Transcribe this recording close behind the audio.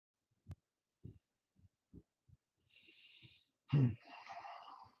Okay,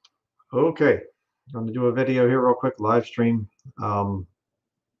 I'm going to do a video here real quick, live stream. Um,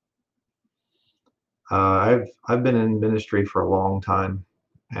 I've been in ministry for a long time,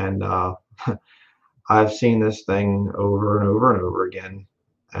 and I've seen this thing over and over and over again.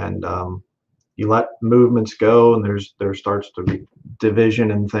 And you let movements go, and there starts to be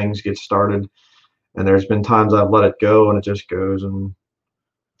division, and things get started. And there's been times I've let it go, and it just goes and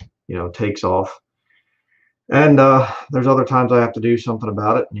takes off. And there's other times I have to do something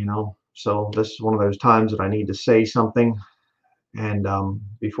about it. So this is one of those times that I need to say something. And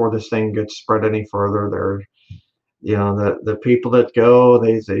before this thing gets spread any further, the people that go,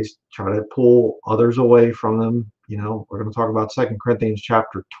 they try to pull others away from them. We're going to talk about 2 Corinthians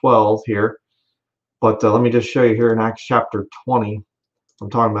chapter 12 here, but let me just show you here in Acts chapter 20.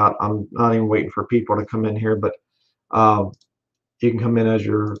 I'm not even waiting for people to come in here, but you can come in as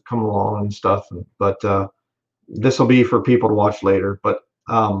you're coming along and stuff. But this will be for people to watch later. But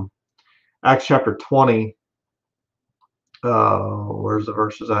Acts chapter 20, where's the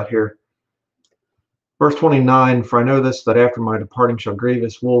verses at here? Verse 29, for I know this, that after my departing shall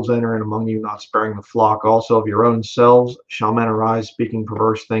grievous wolves enter in among you, not sparing the flock. Also of your own selves shall men arise, speaking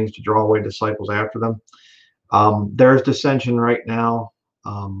perverse things to draw away disciples after them. There's dissension right now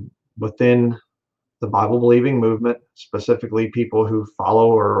within the Bible-believing movement, specifically people who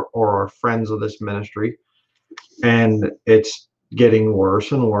follow or are friends of this ministry. And it's getting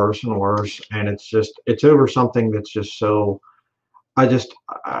worse and worse and worse. And it's over something that's just so, I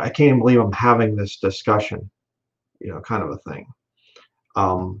can't even believe I'm having this discussion, kind of a thing.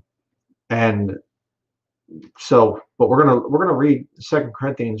 And so, but we're gonna read 2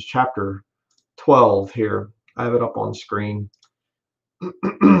 Corinthians chapter 12 here. I have it up on screen.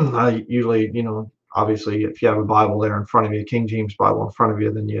 I usually, obviously, if you have a Bible there in front of you, King James Bible in front of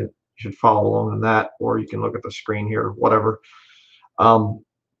you, then you should follow along in that, or you can look at the screen here, whatever.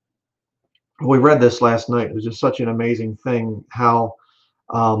 We read this last night. It was just such an amazing thing how,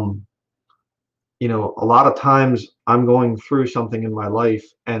 a lot of times I'm going through something in my life,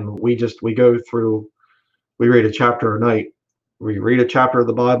 and we read a chapter a night. We read a chapter of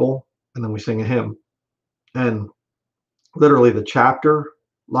the Bible, and then we sing a hymn. And literally the chapter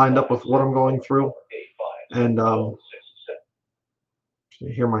lined up with what I'm going through. And you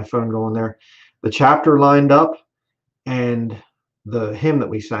hear my phone going there. The chapter lined up, and the hymn that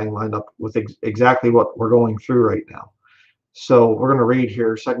we sang lined up with exactly what we're going through right now. So we're going to read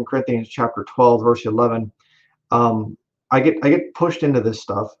here 2 Corinthians chapter 12, verse 11. I get pushed into this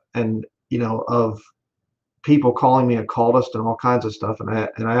stuff, and of people calling me a cultist and all kinds of stuff,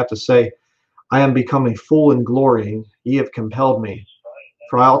 and I have to say, I am become a fool in glorying. Ye have compelled me,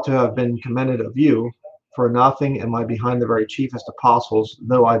 for I ought to have been commended of you. For nothing am I behind the very chiefest apostles,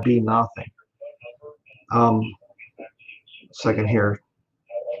 though I be nothing. Second here,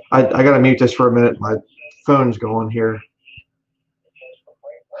 I gotta mute this for a minute. My phone's going here.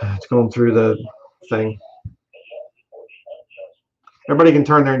 It's going through the thing. Everybody can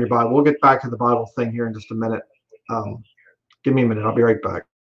turn there in your Bible. We'll get back to the Bible thing here in just a minute. Give me a minute. I'll be right back.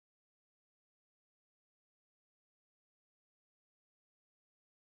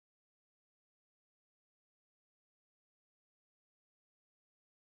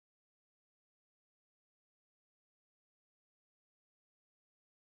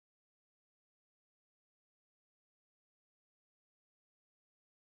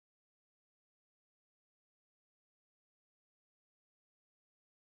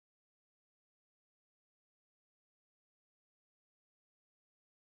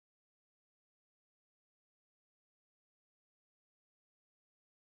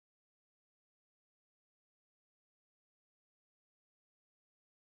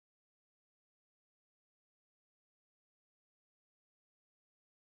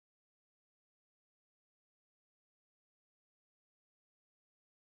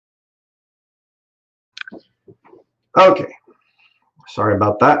 Okay. Sorry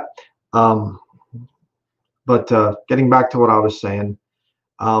about that. But getting back to what I was saying,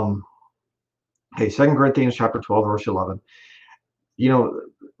 hey, 2 Corinthians chapter 12, verse 11.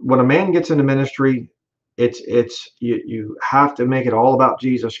 When a man gets into ministry, you have to make it all about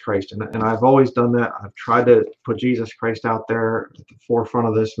Jesus Christ, and I've always done that. I've tried to put Jesus Christ out there at the forefront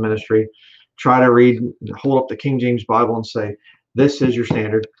of this ministry. Try to hold up the King James Bible and say, this is your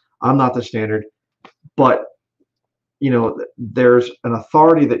standard. I'm not the standard. But there's an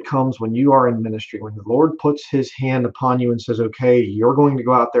authority that comes when you are in ministry. When the Lord puts his hand upon you and says, okay, you're going to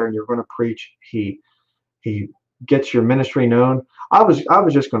go out there and you're going to preach, he gets your ministry known. I was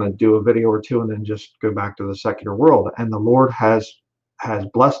just going to do a video or two and then just go back to the secular world. And the Lord has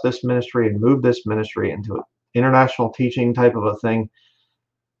blessed this ministry and moved this ministry into international teaching type of a thing,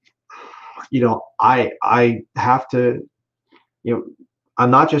 I have to,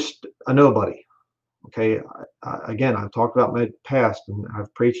 I'm not just a nobody. Okay. Again, I've talked about my past, and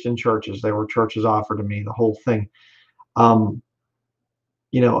I've preached in churches. There were churches offered to me, the whole thing. Um,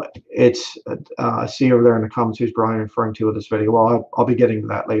 it's, I see over there in the comments who's Brian referring to with this video. Well, I'll be getting to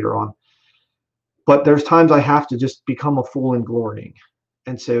that later on. But there's times I have to just become a fool in glorying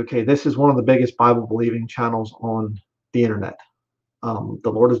and say, okay, this is one of the biggest Bible believing channels on the internet. The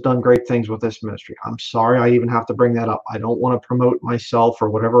Lord has done great things with this ministry. I'm sorry I even have to bring that up. I don't want to promote myself or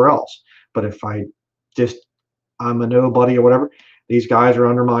whatever else. But if I'm a nobody or whatever, these guys are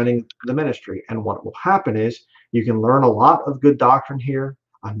undermining the ministry. And what will happen is you can learn a lot of good doctrine here.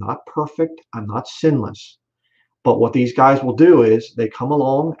 I'm not perfect. I'm not sinless. But what these guys will do is they come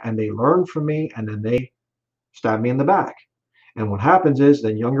along and they learn from me, and then they stab me in the back. And what happens is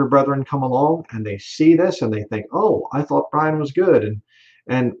then younger brethren come along and they see this and they think, oh, I thought Brian was good,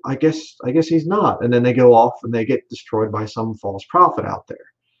 and I guess he's not. And then they go off and they get destroyed by some false prophet out there.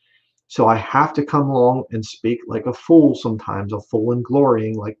 So I have to come along and speak like a fool sometimes, a fool in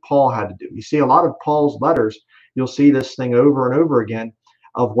glorying, like Paul had to do. You see a lot of Paul's letters, you'll see this thing over and over again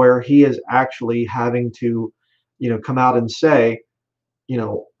of where he is actually having to, come out and say, you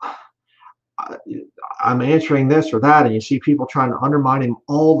know, I'm answering this or that, and you see people trying to undermine him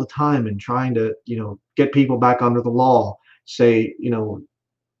all the time and trying to, get people back under the law, say,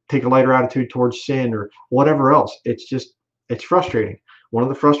 take a lighter attitude towards sin or whatever else. It's frustrating. One of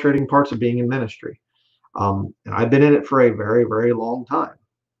the frustrating parts of being in ministry. And I've been in it for a very, very long time.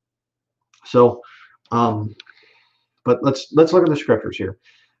 So, but let's look at the scriptures here.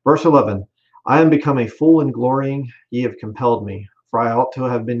 Verse 11, I am become a fool in glorying, ye have compelled me, for I ought to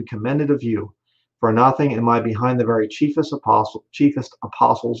have been commended of you. For nothing am I behind the very chiefest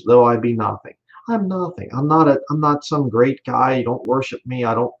apostles, though I be nothing. I'm nothing. I'm not some great guy. You don't worship me.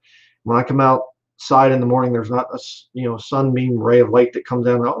 When I come outside in the morning, there's not a sunbeam ray of light that comes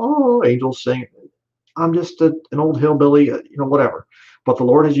down. Oh, angels sing. I'm just an old hillbilly, whatever. But the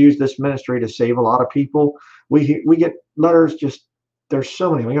Lord has used this ministry to save a lot of people. We get letters. There's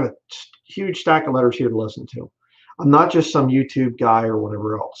so many. We got a huge stack of letters here to listen to. I'm not just some YouTube guy or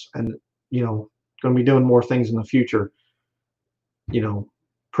whatever else. And going to be doing more things in the future.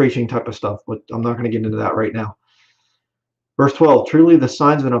 Preaching type of stuff. But I'm not going to get into that right now. Verse 12, truly the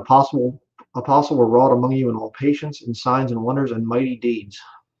signs of an apostle were wrought among you in all patience and signs and wonders and mighty deeds.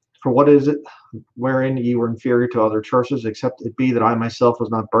 For what is it wherein ye were inferior to other churches, except it be that I myself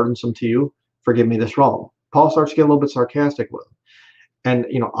was not burdensome to you? Forgive me this wrong. Paul starts to get a little bit sarcastic with him. And,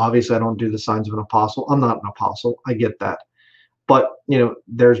 obviously I don't do the signs of an apostle. I'm not an apostle. I get that. But,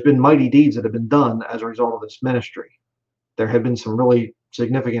 there's been mighty deeds that have been done as a result of this ministry. There have been some really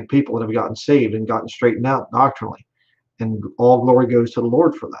significant people that have gotten saved and gotten straightened out doctrinally. And all glory goes to the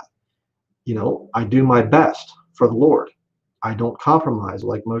Lord for that. I do my best for the Lord. I don't compromise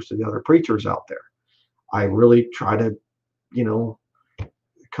like most of the other preachers out there. I really try to,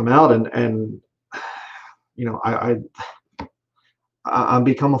 come out and I'm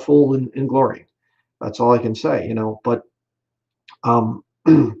become a fool in glory. That's all I can say, but, Paul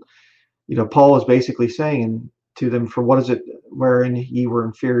is basically saying to them, for what is it wherein ye were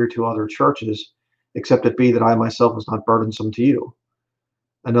inferior to other churches, except it be that I myself was not burdensome to you.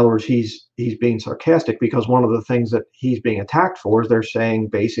 In other words, he's being sarcastic because one of the things that he's being attacked for is they're saying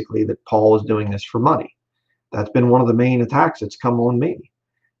basically that Paul is doing this for money. That's been one of the main attacks that's come on me.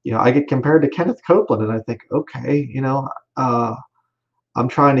 I get compared to Kenneth Copeland, and I think, okay, I'm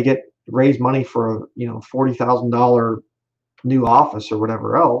trying to raise money for a $40,000 new office or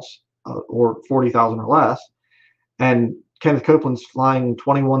whatever else, or 40,000 or less, and Kenneth Copeland's flying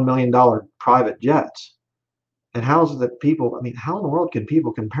 $21 million private jets. And how is it that how in the world can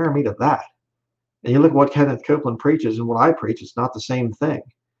people compare me to that? And you look at what Kenneth Copeland preaches and what I preach, it's not the same thing.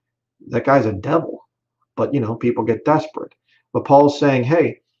 That guy's a devil. But, people get desperate. But Paul's saying,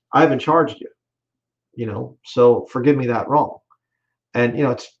 hey, I haven't charged you, so forgive me that wrong. And,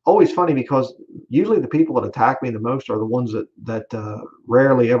 it's always funny because usually the people that attack me the most are the ones that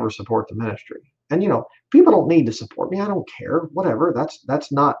rarely ever support the ministry. And, people don't need to support me. I don't care. Whatever.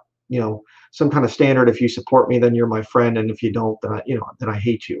 That's not, some kind of standard. If you support me, then you're my friend. And if you don't, then I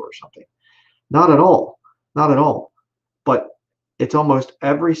hate you or something. Not at all. Not at all. But it's almost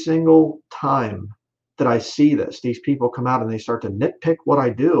every single time that I see these people come out and they start to nitpick what I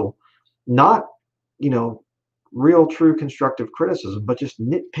do, not, real true constructive criticism, but just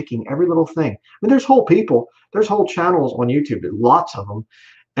nitpicking every little thing. I mean, there's whole channels on YouTube, lots of them,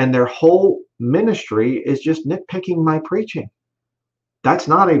 and their whole ministry is just nitpicking my preaching. That's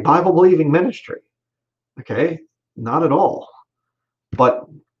not a Bible believing ministry. Okay, not at all. But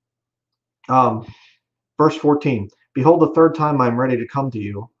verse 14, behold, the third time I am ready to come to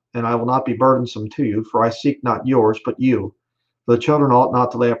you, and I will not be burdensome to you, for I seek not yours, but you. For the children ought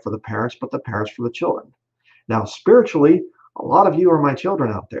not to lay up for the parents, but the parents for the children. Now, spiritually, a lot of you are my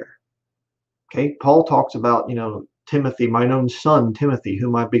children out there. Okay, Paul talks about, Timothy, mine own son, Timothy,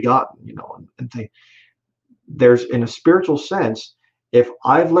 whom I've begotten, and there's, in a spiritual sense, if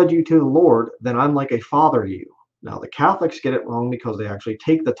I've led you to the Lord, then I'm like a father to you. Now, the Catholics get it wrong because they actually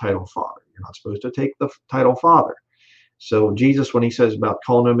take the title father. You're not supposed to take the title father. So Jesus, when he says about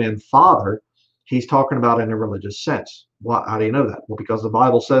call no man father, he's talking about in a religious sense. How do you know that? Well, because the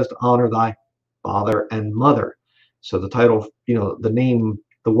Bible says to honor thy father and mother. So the title, the name,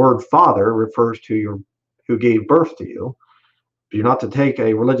 the word father refers to your who gave birth to you. You're not to take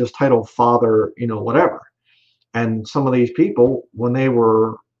a religious title father, whatever. And some of these people, when they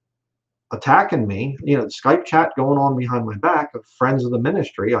were attacking me, Skype chat going on behind my back of friends of the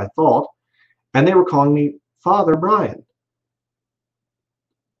ministry, I thought, and they were calling me Father Brian.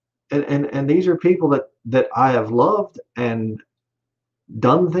 And these are people that I have loved and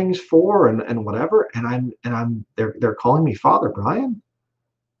done things for and whatever, and they're calling me Father Brian.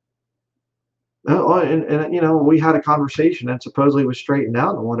 And we had a conversation and supposedly was straightened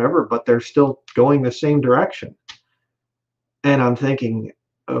out and whatever, but they're still going the same direction. And I'm thinking,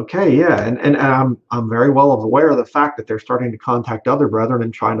 okay, yeah, and I'm very well aware of the fact that they're starting to contact other brethren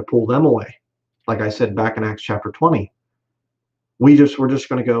and trying to pull them away. Like I said back in Acts chapter 20, we're just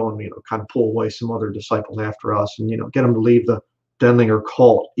going to go and kind of pull away some other disciples after us and get them to leave the Denlinger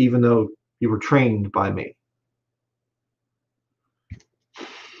cult, even though you were trained by me.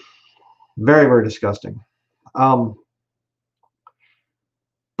 Very, very disgusting. But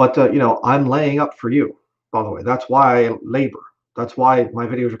I'm laying up for you, by the way. That's why I labor. That's why my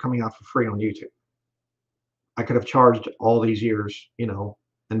videos are coming out for free on YouTube. I could have charged all these years,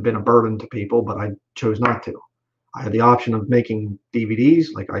 and been a burden to people, but I chose not to. I had the option of making DVDs,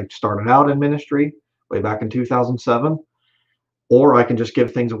 like I started out in ministry way back in 2007, or I can just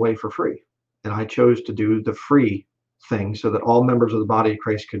give things away for free. And I chose to do the free thing so that all members of the body of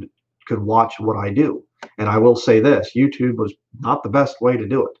Christ could watch what I do. And I will say this, YouTube was not the best way to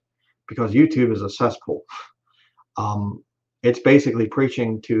do it because YouTube is a cesspool. It's basically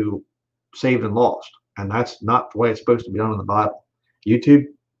preaching to saved and lost. And that's not the way it's supposed to be done in the Bible. YouTube,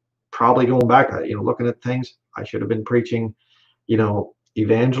 probably going back, looking at things, I should have been preaching,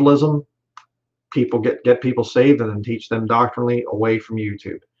 evangelism, people get people saved and then teach them doctrinally away from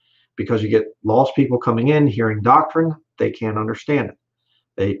YouTube, because you get lost people coming in hearing doctrine, they can't understand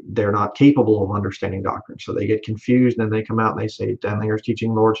it. They're not capable of understanding doctrine, so they get confused and then they come out and they say Denlinger's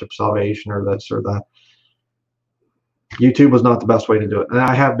teaching lordship salvation or this or that. YouTube was not the best way to do it, and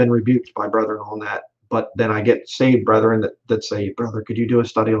I have been rebuked by brethren on that. But then I get saved brethren that say, brother, could you do a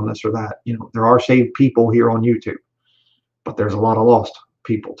study on this or that? There are saved people here on YouTube, but there's a lot of lost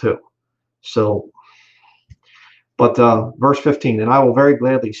people too. So, but verse 15, and I will very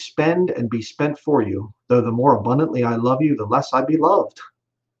gladly spend and be spent for you, though the more abundantly I love you, the less I be loved.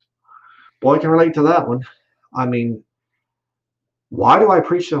 Boy, I can relate to that one. I mean, why do I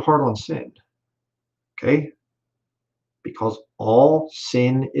preach so hard on sin? Okay, because all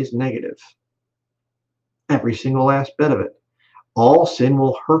sin is negative. Every single last bit of it. All sin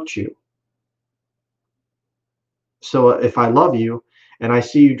will hurt you. So if I love you and I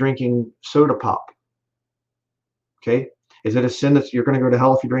see you drinking soda pop, okay, is it a sin that you're going to go to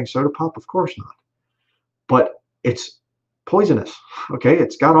hell if you drink soda pop? Of course not. But it's poisonous, okay?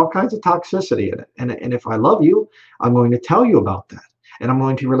 It's got all kinds of toxicity in it. And if I love you, I'm going to tell you about that. And I'm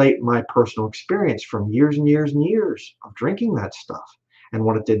going to relate my personal experience from years and years and years of drinking that stuff and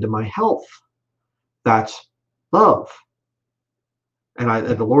what it did to my health. That's love. And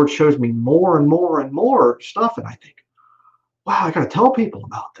the Lord shows me more and more and more stuff, and I think, wow, I got to tell people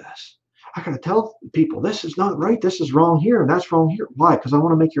about this. I got to tell people this is not right, this is wrong here, and that's wrong here. Why? Because I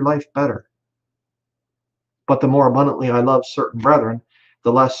want to make your life better. But the more abundantly I love certain brethren,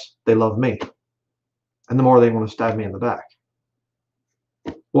 the less they love me, and the more they want to stab me in the back.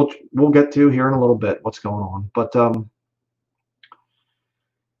 We'll get to here in a little bit what's going on, but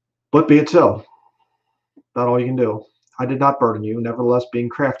be it so. About all you can do. I did not burden you, nevertheless, being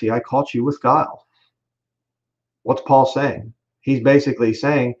crafty, I caught you with guile. What's Paul saying? He's basically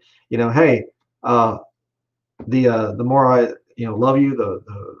saying, hey, the more I love you,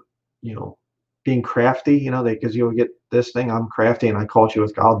 the being crafty, because you'll get this thing. I'm crafty and I caught you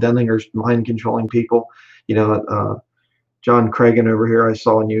with guile. Denlinger's mind controlling people, John Cragen over here, I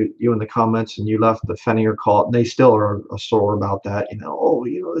saw you in the comments, and you left the Fenninger cult, and they still are sore about that. Oh,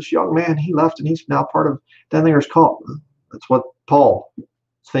 this young man, he left, and he's now part of Denlinger's cult. That's what Paul,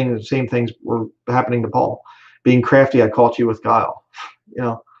 same things were happening to Paul. Being crafty, I caught you with guile.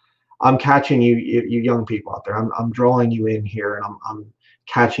 I'm catching you young people out there. I'm drawing you in here, and I'm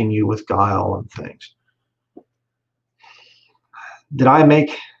catching you with guile and things. Did I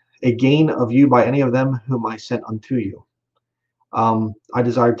make a gain of you by any of them whom I sent unto you? I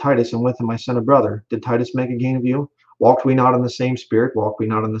desired Titus, and with him I sent a brother. Did Titus make a gain of you? Walked we not in the same spirit? Walked we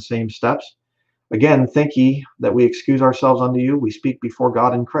not in the same steps? Again, think ye that we excuse ourselves unto you? We speak before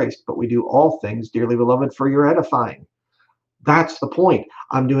God in Christ, but we do all things, dearly beloved, for your edifying. That's the point.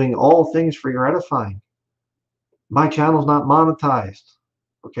 I'm doing all things for your edifying. My channel's not monetized.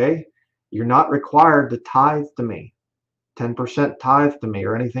 Okay? You're not required to tithe to me, 10% tithe to me,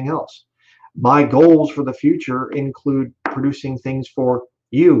 or anything else. My goals for the future include producing things for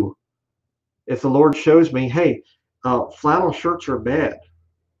you. If the Lord shows me, hey, flannel shirts are bad,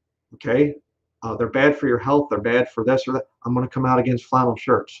 okay? They're bad for your health. They're bad for this or that. I'm going to come out against flannel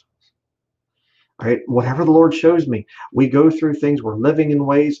shirts. All right? Whatever the Lord shows me. We go through things. We're living in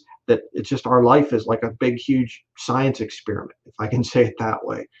ways that it's just our life is like a big, huge science experiment, if I can say it that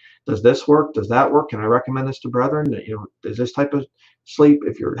way. Does this work? Does that work? Can I recommend this to brethren? Is this type of sleep?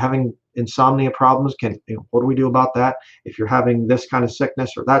 If you're having insomnia problems, what do we do about that? If you're having this kind of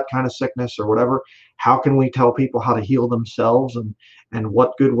sickness or that kind of sickness or whatever, how can we tell people how to heal themselves, and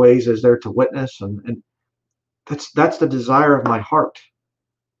what good ways is there to witness? And that's the desire of my heart.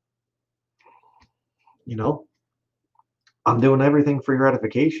 I'm doing everything for your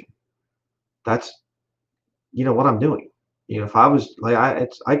edification. That's what I'm doing. If I was like,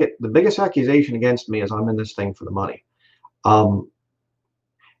 I get the biggest accusation against me is I'm in this thing for the money.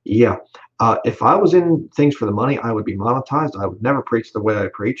 Yeah. If I was in things for the money, I would be monetized. I would never preach the way I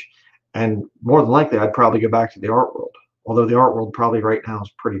preach, and more than likely, I'd probably go back to the art world. Although the art world probably right now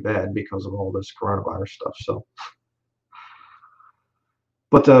is pretty bad because of all this coronavirus stuff. So,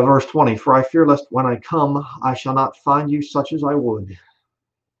 but verse 20: For I fear lest when I come, I shall not find you such as I would,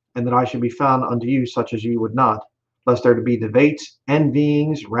 and that I should be found unto you such as you would not, lest there to be debates,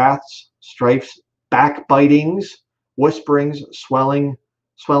 envyings, wraths, strifes, backbitings, whisperings,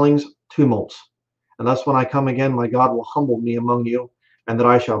 swellings, tumults. And thus when I come again, my God will humble me among you, and that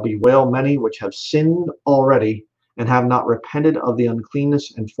I shall bewail many which have sinned already, and have not repented of the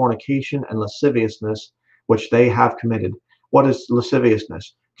uncleanness and fornication and lasciviousness which they have committed. What is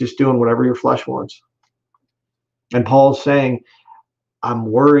lasciviousness? Just doing whatever your flesh wants. And Paul's saying, I'm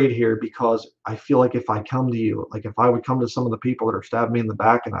worried here because I feel like if I come to you, like if I would come to some of the people that are stabbing me in the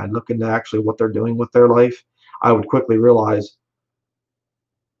back and I look into actually what they're doing with their life, I would quickly realize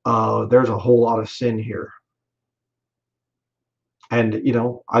there's a whole lot of sin here. And,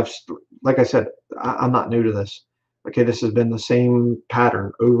 like I said, I'm not new to this. Okay, this has been the same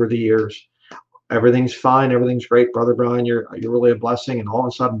pattern over the years. Everything's fine. Everything's great. Brother Brian, you're really a blessing. And all of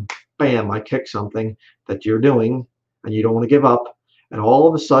a sudden, bam, I kick something that you're doing and you don't want to give up. And all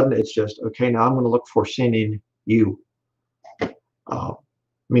of a sudden, it's just, okay, now I'm going to look for sin in you,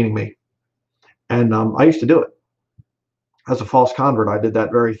 meaning me. And I used to do it. As a false convert, I did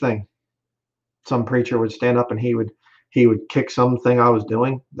that very thing. Some preacher would stand up and he would kick something I was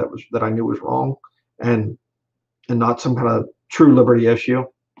doing that I knew was wrong, and not some kind of true liberty issue.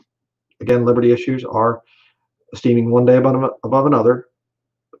 Again, liberty issues are esteeming one day above another,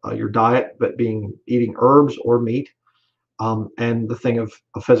 your diet, but eating herbs or meat, and the thing of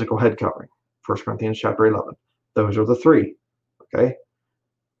a physical head covering. 1 Corinthians chapter 11. Those are the three. Okay,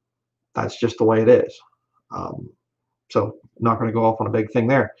 that's just the way it is. So I'm not going to go off on a big thing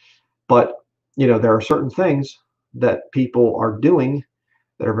there, but there are certain things that people are doing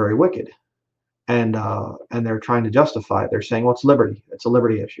that are very wicked, and they're trying to justify it. They're saying, "Well, it's liberty. It's a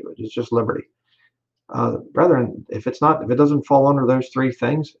liberty issue. It's just liberty." Brethren, if it doesn't fall under those three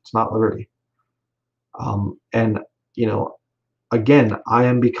things, it's not liberty. And again, I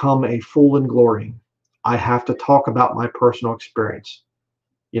am become a fool in glorying. I have to talk about my personal experience.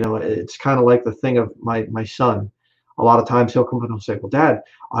 It's kind of like the thing of my son. A lot of times he'll come up and he'll say, "Well, Dad,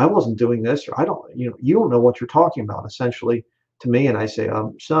 I wasn't doing this," or "I don't, you don't know what you're talking about," essentially to me. And I say,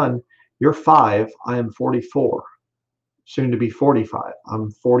 "Son, you're 5. I am 44, soon to be 45. I'm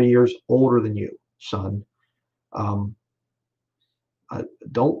 40 years older than you, son.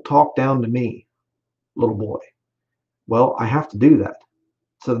 Don't talk down to me, little boy." Well, I have to do that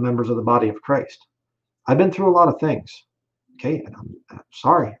to the members of the body of Christ. I've been through a lot of things. Okay, and I'm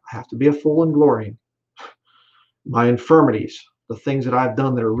sorry. I have to be a fool in glory. My infirmities, the things that I've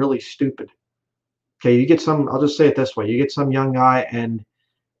done that are really stupid. Okay, you get some, I'll just say it this way. You get some young guy and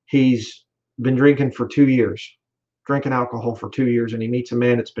he's been drinking for 2 years, drinking alcohol for 2 years, and he meets a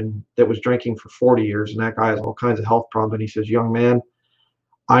man that was drinking for 40 years, and that guy has all kinds of health problems, and he says, young man,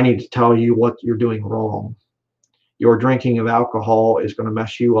 I need to tell you what you're doing wrong. Your drinking of alcohol is going to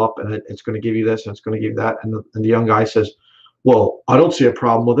mess you up, and it's going to give you this, and it's going to give you that. And the young guy says, well, I don't see a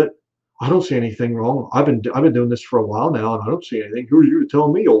problem with it. I don't see anything wrong. I've been doing this for a while now, and I don't see anything. Who are you to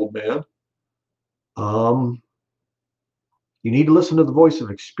tell me, old man? Um, you need to listen to the voice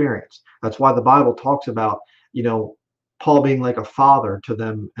of experience. That's why the Bible talks about, Paul being like a father to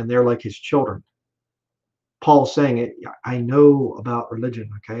them, and they're like his children. Paul's saying it. I know about religion.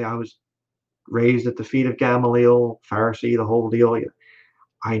 Okay, I was raised at the feet of Gamaliel, Pharisee, the whole deal.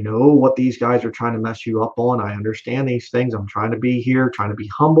 I know what these guys are trying to mess you up on. I understand these things. I'm trying to be here, trying to be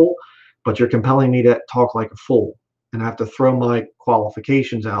humble, but you're compelling me to talk like a fool, and I have to throw my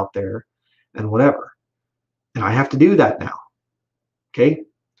qualifications out there and whatever. And I have to do that now. Okay.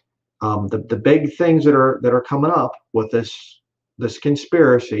 The big things that are coming up with this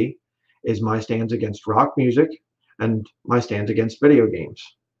conspiracy is my stands against rock music and my stands against video games.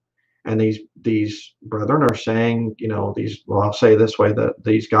 And these brethren are saying, I'll say it this way, that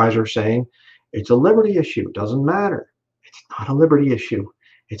these guys are saying it's a liberty issue. It doesn't matter. It's not a liberty issue.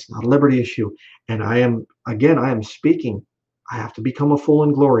 It's not a liberty issue. And I am speaking. I have to become a fool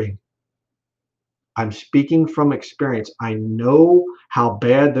in glory. I'm speaking from experience. I know how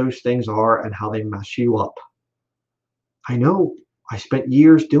bad those things are and how they mess you up. I know. I spent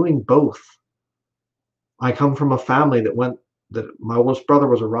years doing both. I come from a family that my oldest brother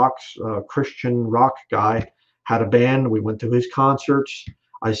was a Christian rock guy, had a band. We went to his concerts.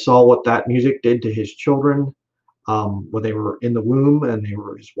 I saw what that music did to his children when they were in the womb, and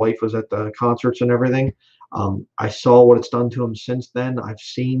his wife was at the concerts and everything. I saw what it's done to him since then. I've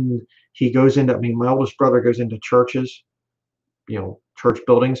seen my oldest brother goes into churches, church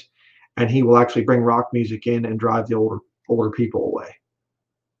buildings, and he will actually bring rock music in and drive the older people away.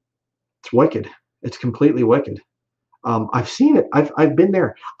 It's wicked. It's completely wicked. I've seen it. I've been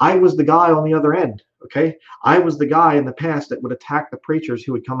there. I was the guy on the other end. Okay. I was the guy in the past that would attack the preachers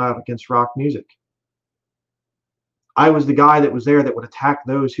who would come out against rock music. I was the guy that was there that would attack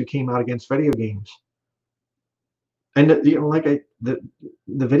those who came out against video games. And the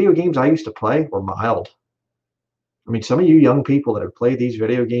video games I used to play were mild. I mean, some of you young people that have played these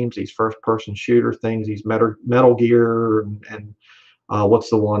video games, these first-person shooter things, these Metal Gear and what's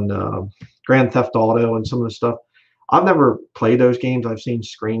the one, Grand Theft Auto and some of the stuff. I've never played those games. I've seen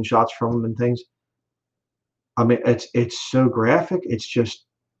screenshots from them and things. I mean, it's so graphic. It's just,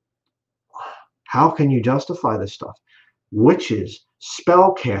 how can you justify this stuff? Witches,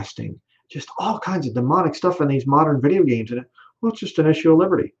 spell casting, just all kinds of demonic stuff in these modern video games. And it's just an issue of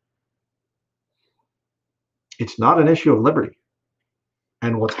liberty. It's not an issue of liberty.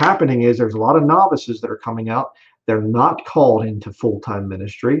 And what's happening is there's a lot of novices that are coming out. They're not called into full-time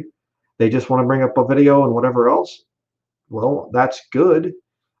ministry. They just want to bring up a video and whatever else. Well, that's good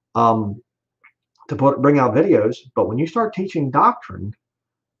to bring out videos. But when you start teaching doctrine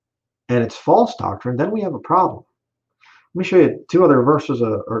and it's false doctrine, then we have a problem. Let me show you two other verses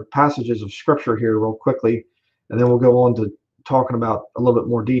or passages of scripture here real quickly, and then we'll go on to talking about a little bit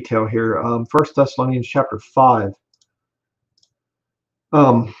more detail here. 1 Thessalonians chapter 5,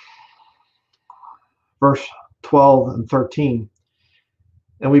 verse 12 and 13.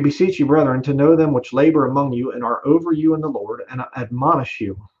 And we beseech you, brethren, to know them which labor among you and are over you in the Lord, and admonish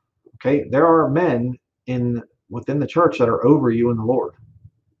you. Okay, there are men within the church that are over you in the Lord.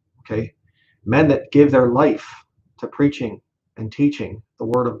 Okay, men that give their life to preaching and teaching the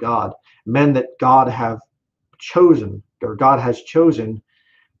word of God, men that God has chosen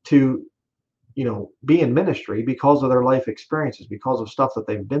to, be in ministry because of their life experiences, because of stuff that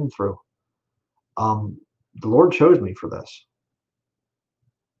they've been through. The Lord chose me for this.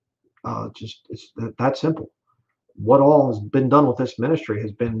 It's that simple. What all has been done with this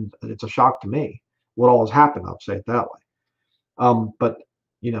ministry it's a shock to me. What all has happened, I'll say it that way. But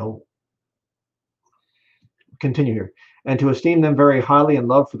continue here. And to esteem them very highly and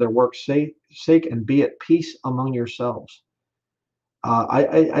love for their work's sake, and be at peace among yourselves.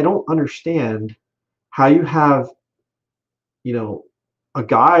 I don't understand how you have, a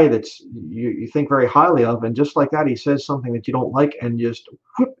guy that's you think very highly of, and just like that, he says something that you don't like, and just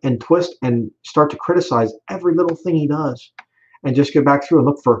whip and twist and start to criticize every little thing he does, and just go back through and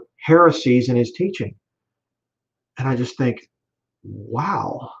look for heresies in his teaching. And I just think,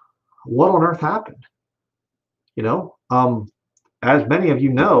 wow, what on earth happened? As many of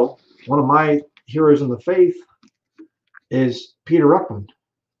you know, one of my heroes in the faith is Peter Ruckman.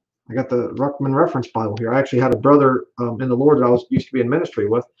 I got the Ruckman Reference Bible here. I actually had a brother in the Lord that I used to be in ministry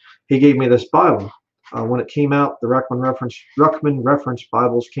with. He gave me this Bible. When it came out, the Ruckman Reference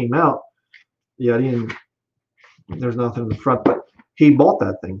Bibles came out. Yeah, there's nothing in the front, but he bought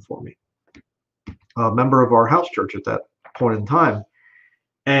that thing for me. A member of our house church at that point in time.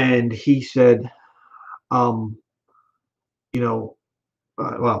 And he said, well,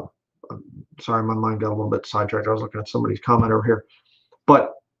 sorry, my mind got a little bit sidetracked. I was looking at somebody's comment over here.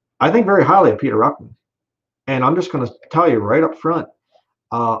 But I think very highly of Peter Ruckman. And I'm just going to tell you right up front,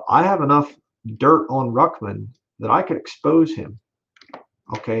 I have enough dirt on Ruckman that I could expose him,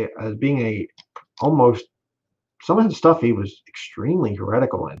 okay, as being almost some of the stuff he was extremely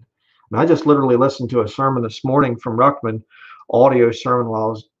heretical in. I just literally listened to a sermon this morning from Ruckman, audio sermon,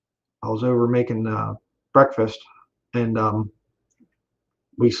 while I was over making breakfast, and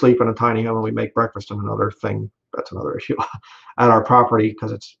we sleep in a tiny home and we make breakfast in another thing. That's another issue at our property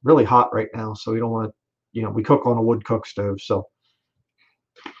because it's really hot right now. So we don't want to, we cook on a wood cook stove. So,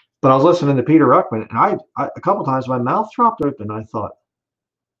 but I was listening to Peter Ruckman, and I a couple times my mouth dropped open. I thought,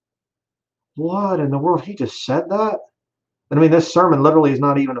 what in the world? He just said that? And I mean, this sermon literally is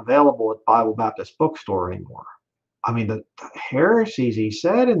not even available at Bible Baptist Bookstore anymore. I mean, the heresies he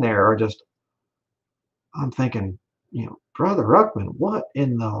said in there are just, I'm thinking, Brother Ruckman, what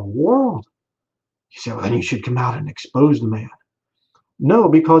in the world? You say, well, then you should come out and expose the man. No,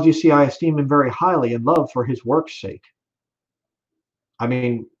 because you see, I esteem him very highly in love for his work's sake. I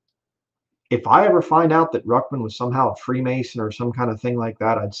mean, if I ever find out that Ruckman was somehow a Freemason or some kind of thing like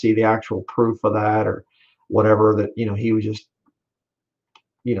that, I'd see the actual proof of that or whatever, that, he was just,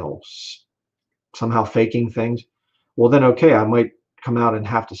 somehow faking things. Well, then, okay, I might come out and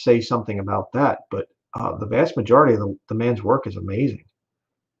have to say something about that. But the vast majority of the man's work is amazing.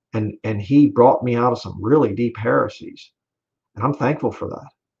 And he brought me out of some really deep heresies. And I'm thankful for that.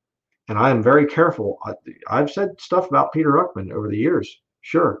 And I am very careful. I've said stuff about Peter Ruckman over the years.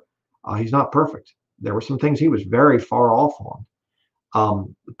 Sure, he's not perfect. There were some things he was very far off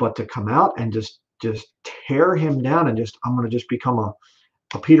on. But to come out and just tear him down and I'm going to just become a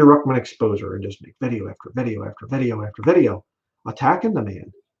Peter Ruckman exposer and just make video after video after video after video attacking the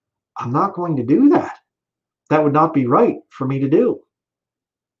man. I'm not going to do that. That would not be right for me to do.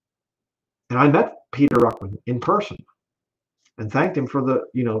 And I met Peter Ruckman in person and thanked him for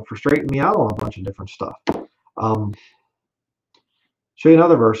for straightening me out on a bunch of different stuff. Show you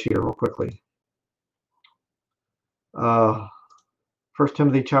another verse here real quickly. 1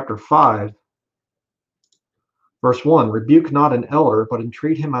 Timothy chapter 5, verse 1, rebuke not an elder, but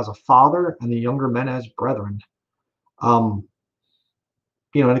entreat him as a father, and the younger men as brethren. And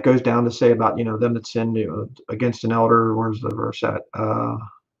it goes down to say about, them that sin against an elder. Where's the verse at?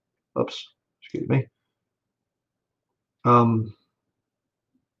 Oops, excuse me.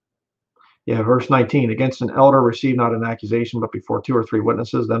 Verse 19, against an elder receive not an accusation, but before 2 or 3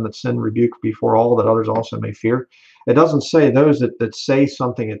 witnesses, them that sin rebuke before all, that others also may fear. It doesn't say those that say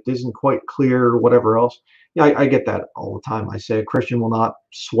something that isn't quite clear or whatever else. Yeah, I get that all the time. I say a Christian will not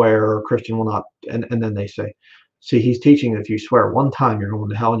swear, or a Christian will not, and then they say, see, he's teaching that if you swear one time, you're going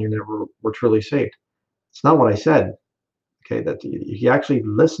to hell and you never were truly saved. It's not what I said. Okay, that if you actually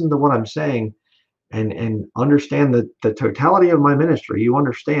listen to what I'm saying and understand the totality of my ministry, you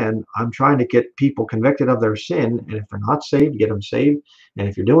understand I'm trying to get people convicted of their sin, and if they're not saved, get them saved. And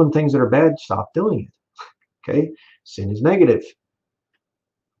if you're doing things that are bad, stop doing it. Okay, sin is negative.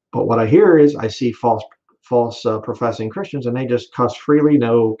 But what I hear is I see false professing Christians, and they just cuss freely,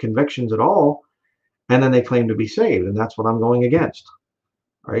 no convictions at all, and then they claim to be saved, and that's what I'm going against,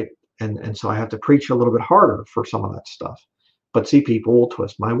 right? And so I have to preach a little bit harder for some of that stuff. But see, people will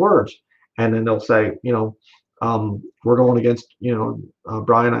twist my words, and then they'll say, we're going against,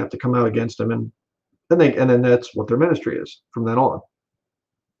 Brian, I have to come out against him, and then that's what their ministry is from then on.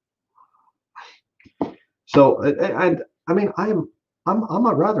 So, and I mean, I'm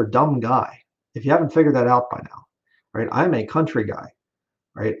a rather dumb guy, if you haven't figured that out by now, right? I'm a country guy,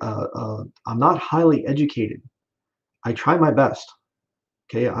 right? I'm not highly educated. I try my best.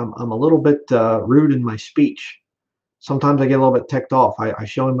 Okay, I'm a little bit rude in my speech. Sometimes I get a little bit ticked off. I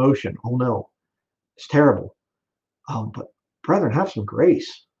show emotion. Oh no, it's terrible. But brethren, have some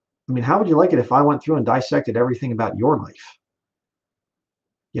grace. I mean, how would you like it if I went through and dissected everything about your life?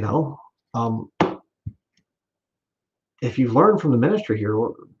 If you've learned from the ministry here,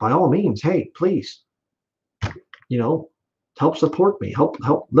 by all means, hey, please, help support me, help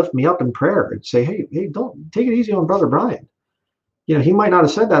lift me up in prayer, and say, hey, don't take it easy on Brother Brian. He might not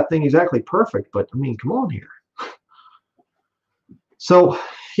have said that thing exactly perfect, but I mean, come on here. So,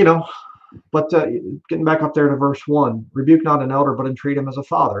 But getting back up there to verse 1, rebuke not an elder, but entreat him as a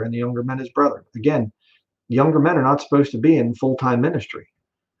father, and the younger men as brethren. Again, younger men are not supposed to be in full-time ministry.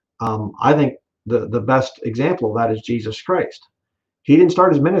 I think the best example of that is Jesus Christ. He didn't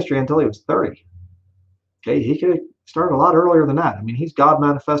start his ministry until he was 30. Okay, he could have started a lot earlier than that. I mean, he's God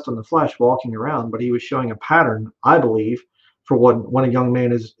manifest in the flesh walking around, but he was showing a pattern, I believe, for when a young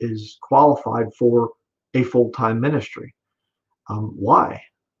man is qualified for a full-time ministry. Why?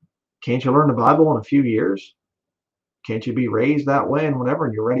 Can't you learn the Bible in a few years? Can't you be raised that way and whatever,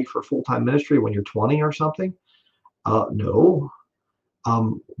 and you're ready for full-time ministry when you're 20 or something? No.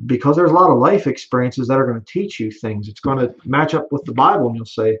 Because there's a lot of life experiences that are going to teach you things. It's going to match up with the Bible, and you'll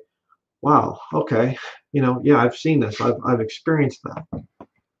say, wow, okay, yeah, I've seen this. I've experienced that. I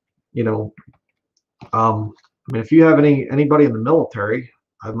mean, if you have anybody in the military,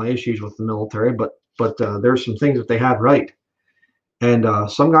 I have my issues with the military, but there's some things that they had right. And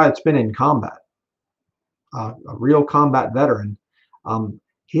some guy that's been in combat, a real combat veteran,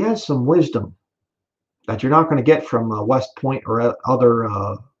 he has some wisdom that you're not going to get from West Point or other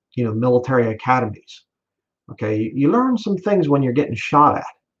military academies. Okay, you learn some things when you're getting shot at,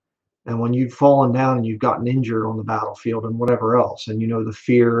 and when you've fallen down and you've gotten injured on the battlefield and whatever else, and the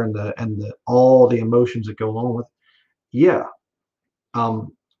fear and the all the emotions that go along with. Yeah,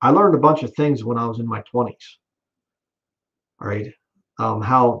 I learned a bunch of things when I was in my 20s. All right,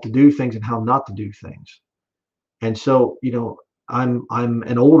 how to do things and how not to do things, and so I'm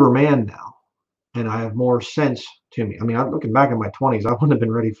an older man now, and I have more sense to me. I mean, I'm looking back at my 20s, I wouldn't have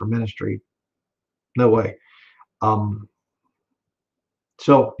been ready for ministry. No way.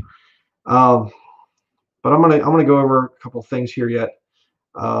 So, but I'm gonna go over a couple of things here yet.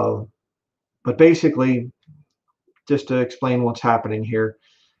 But basically, just to explain what's happening here.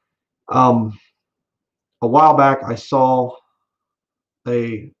 A while back, I saw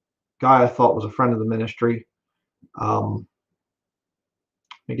a guy I thought was a friend of the ministry. Let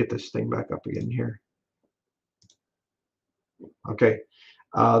me get this thing back up again here. Okay,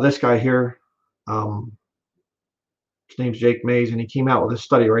 this guy here, his name's Jake Mays, and he came out with a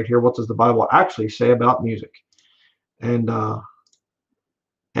study right here. What does the Bible actually say about music? And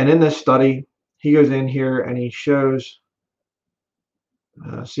in this study, he goes in here and he shows.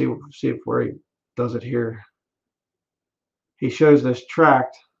 See if where he does it here. He shows this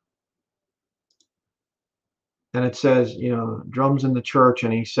tract, and it says, drums in the church,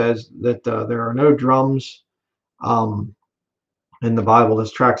 and he says that there are no drums in the Bible.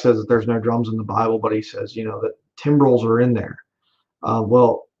 This tract says that there's no drums in the Bible, but he says, that timbrels are in there.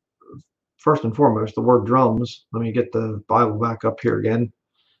 Well, first and foremost, the word drums, let me get the Bible back up here again.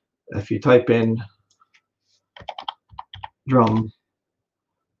 If you type in drum,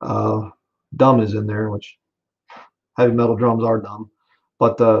 dumb is in there, which heavy metal drums are dumb,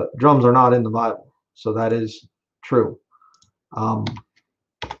 but the drums are not in the Bible. So that is true. And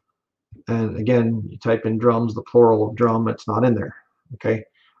again, you type in drums, the plural of drum, it's not in there. Okay.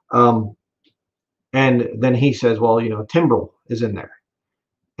 And then he says, well, timbrel is in there,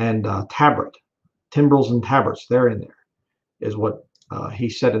 and tabret, timbrels and tabrets, they're in there, is what he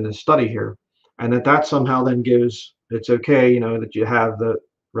said in this study here. And that somehow then gives, it's okay, that you have the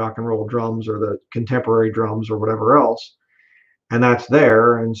rock and roll drums or the contemporary drums or whatever else, and that's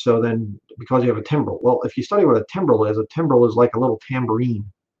there. And so then, because you have a timbrel, well, if you study what a timbrel is like a little tambourine,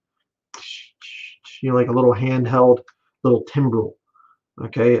 like a little handheld little timbrel.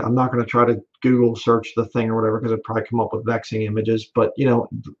 Okay, I'm not going to try to Google search the thing or whatever, because it'd probably come up with vexing images, but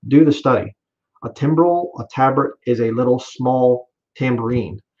do the study. A timbrel, a tabret, is a little small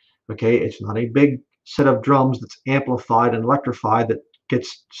tambourine. Okay, it's not a big set of drums that's amplified and electrified that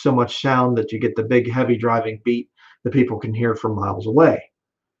gets so much sound that you get the big heavy driving beat that people can hear from miles away.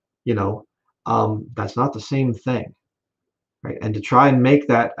 That's not the same thing, right? And to try and make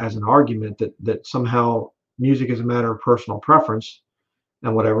that as an argument that somehow music is a matter of personal preference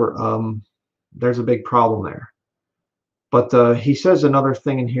and whatever, there's a big problem there. But he says another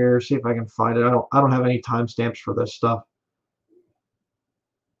thing in here. See if I can find it. I don't have any timestamps for this stuff.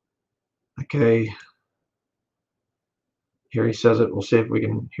 Okay, here he says it. We'll see if we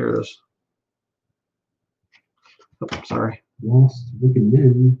can hear this. Oh, sorry. Lost wicked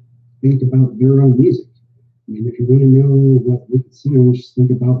men, think about your own music. I mean, if you want to know what wicked sinners, just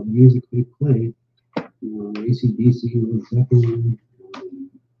think about the music they play. AC/DC, Led Zeppelin,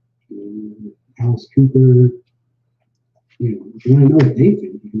 Alice Cooper. If you want to know what they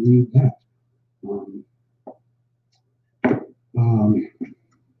think, you can read that.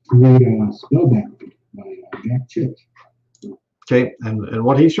 Read Spellbound by Jack Chick. Okay, and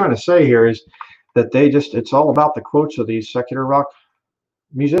what he's trying to say here is that it's all about the quotes of these secular rock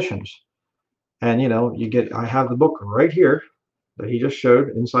musicians. And I have the book right here that he just showed,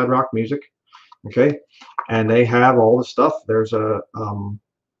 Inside Rock Music. Okay, and they have all the stuff. There's a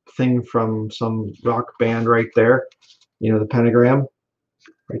thing from some rock band right there. The pentagram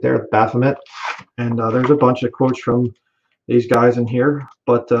right there, Baphomet, and there's a bunch of quotes from these guys in here.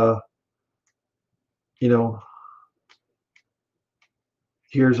 But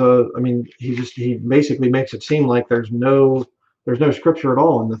here's he basically makes it seem like there's no scripture at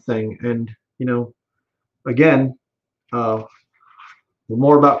all in the thing. And again,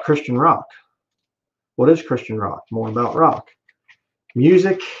 more about Christian rock. What is Christian rock? More about rock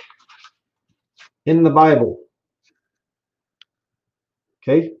music in the Bible.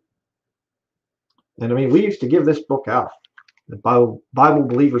 Okay, and we used to give this book out at Bible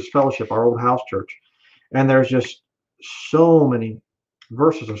Believers Fellowship, our old house church, and there's just so many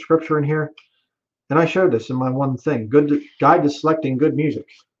verses of scripture in here. And I showed this in my one thing, Good Guide to Selecting Good Music.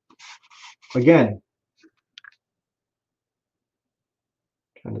 Again,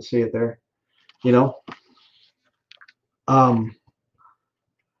 kind of see it there,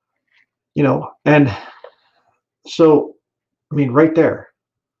 and so, right there,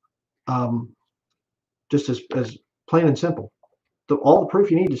 just as plain and simple, all the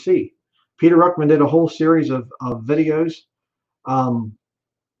proof you need to see. Peter Ruckman did a whole series of videos, a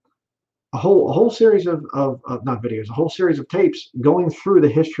whole series of not videos, a whole series of tapes going through the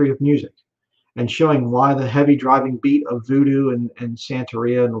history of music and showing why the heavy driving beat of voodoo and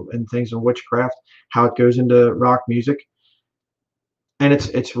Santeria and things and witchcraft, how it goes into rock music. And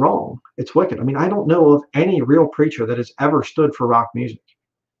it's wrong. It's wicked. I don't know of any real preacher that has ever stood for rock music,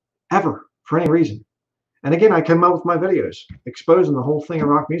 ever, for any reason. And again, I come out with my videos exposing the whole thing of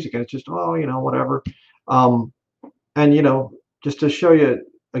rock music, and it's just, whatever. And just to show you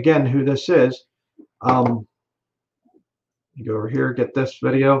again who this is, you go over here, get this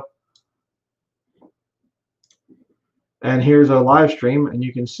video. And here's a live stream, and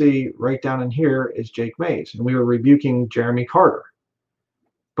you can see right down in here is Jake Mays, and we were rebuking Jeremy Carter.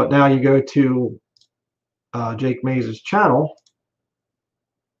 But now you go to Jake Mays' channel,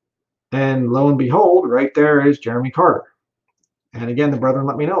 and lo and behold, right there is Jeremy Carter. And again, the brethren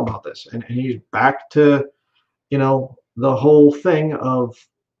let me know about this, and he's back to the whole thing of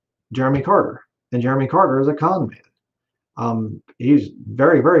Jeremy Carter. And Jeremy Carter is a con man. He's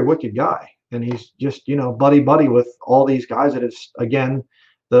very, very wicked guy. And he's just, buddy with all these guys that is, again,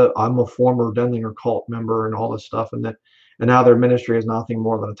 I'm a former Denlinger cult member and all this stuff. And now their ministry is nothing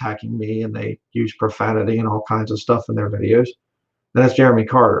more than attacking me, and they use profanity and all kinds of stuff in their videos. And that's Jeremy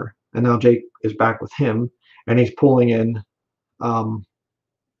Carter. And now Jake is back with him, and he's pulling in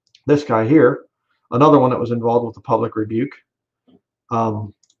this guy here, another one that was involved with the public rebuke.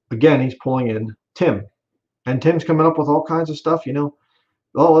 Again, he's pulling in Tim. And Tim's coming up with all kinds of stuff,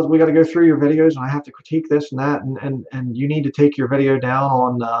 oh, we got to go through your videos, and I have to critique this and that, and you need to take your video down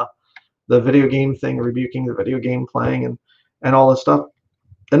on the video game thing, rebuking the video game playing and all this stuff.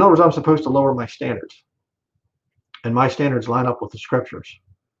 In other words, I'm supposed to lower my standards, and my standards line up with the scriptures,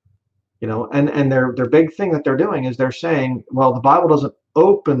 and their big thing that they're doing is they're saying, well, the Bible doesn't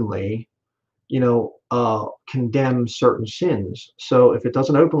openly, condemn certain sins. So if it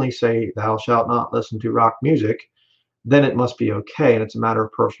doesn't openly say thou shalt not listen to rock music, then it must be okay, and it's a matter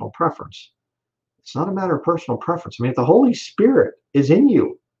of personal preference. It's not a matter of personal preference. If the Holy Spirit is in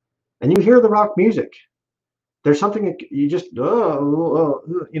you and you hear the rock music, there's something that you just, and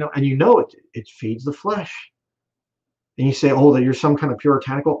it feeds the flesh. And you say, oh, that you're some kind of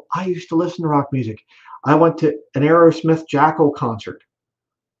puritanical. I used to listen to rock music. I went to an Aerosmith Jackal concert,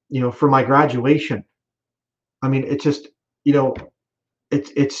 for my graduation. It's just,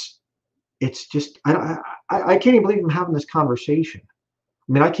 it's just, I can't even believe I'm having this conversation.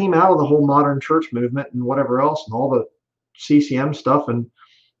 I came out of the whole modern church movement and whatever else and all the CCM stuff and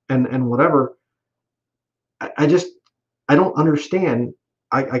whatever. I don't understand.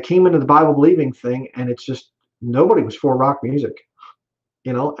 I came into the Bible believing thing, and it's just nobody was for rock music,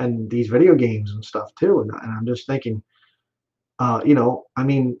 and these video games and stuff too. And I'm just thinking,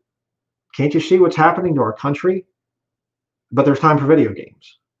 can't you see what's happening to our country? But there's time for video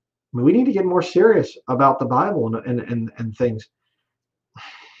games. We need to get more serious about the Bible and things.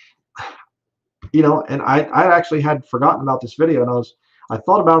 And I actually had forgotten about this video, and I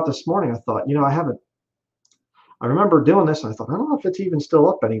thought about it this morning. I thought, I remember doing this, and I thought, I don't know if it's even still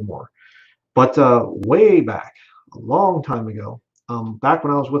up anymore. But way back, a long time ago, back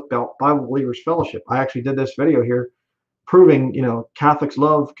when I was with Bible Believers Fellowship, I actually did this video here proving, Catholics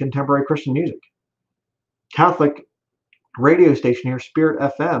love contemporary Christian music. Catholic radio station here, Spirit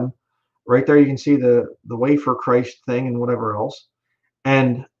FM, right there you can see the Way for Christ thing and whatever else.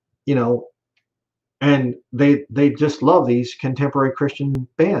 And, and they just love these contemporary Christian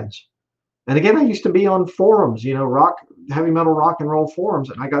bands. And again, I used to be on forums, heavy metal rock and roll forums,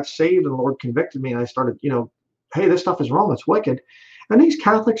 and I got saved, and the Lord convicted me, and I started, hey, this stuff is wrong, it's wicked. And these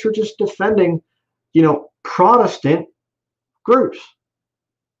Catholics are just defending, Protestant groups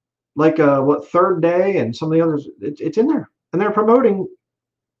like what Third Day and some of the others. It's in there, and they're promoting,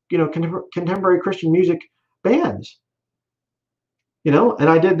 contemporary Christian music bands. And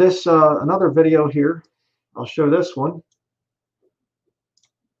I did this another video here. I'll show this one.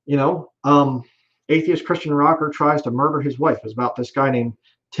 Atheist Christian rocker tries to murder his wife. It's about this guy named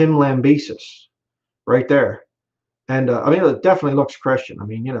Tim Lambesis, right there. And I mean, it definitely looks Christian. I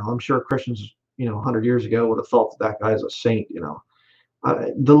mean, I'm sure Christians, 100 years ago would have thought that guy is a saint.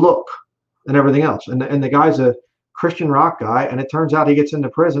 The look and everything else. And the guy's a Christian rock guy, and it turns out he gets into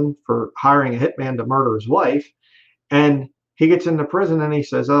prison for hiring a hitman to murder his wife. And he gets into prison, and he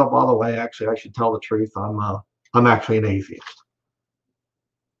says, "Oh, by the way, actually, I should tell the truth. I'm actually an atheist."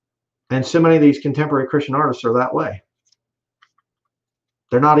 And so many of these contemporary Christian artists are that way.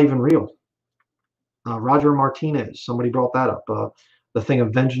 They're not even real. Roger Martinez, somebody brought that up. The thing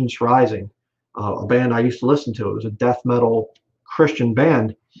of Vengeance Rising, a band I used to listen to. It was a death metal Christian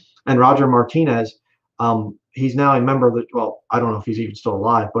band. And Roger Martinez, he's now a member of the, well, I don't know if he's even still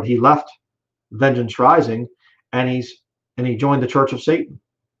alive, but he left Vengeance Rising, and he joined the Church of Satan.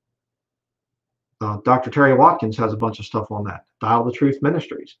 Dr. Terry Watkins has a bunch of stuff on that. Dial the Truth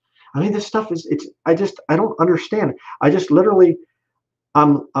Ministries. I mean, this stuff is, I don't understand. I just literally,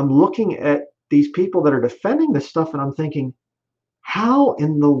 I'm looking at these people that are defending this stuff, and I'm thinking, how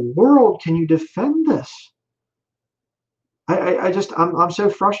in the world can you defend this? I'm so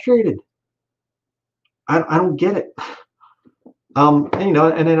frustrated. I don't get it. And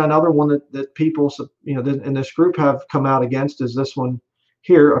then another one that people, in this group have come out against is this one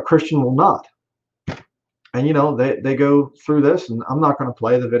here: a Christian will not. And they go through this, and I'm not going to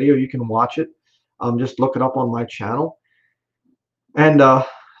play the video. You can watch it. Just look it up on my channel. And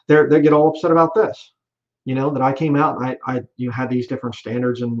they get all upset about this. That I came out and I had these different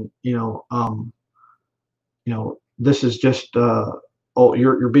standards, and this is just oh,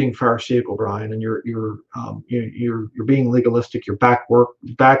 you're being pharisaical, Brian, and you're being legalistic. You're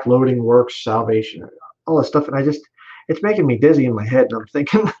backloading works, salvation, all this stuff, and it's making me dizzy in my head, and I'm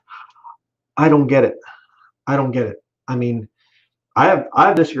thinking, I don't get it. I don't get it. I mean, I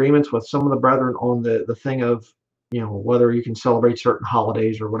have disagreements with some of the brethren on the thing of whether you can celebrate certain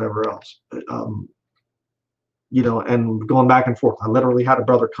holidays or whatever else. And going back and forth. I literally had a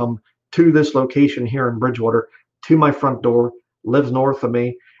brother come to this location here in Bridgewater, to my front door, lives north of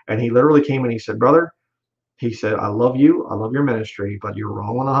me, and he literally came and he said, "Brother," he said, "I love you, I love your ministry, but you're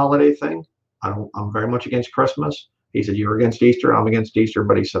wrong on the holiday thing. I'm very much against Christmas." He said, "You're against Easter, I'm against Easter,"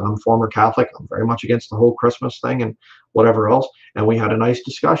 but he said, "I'm former Catholic, I'm very much against the whole Christmas thing and whatever else." And we had a nice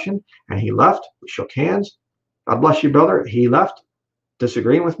discussion, and he left. We shook hands. God bless you, brother. He left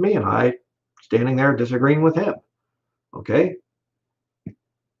disagreeing with me, and I standing there disagreeing with him. Okay?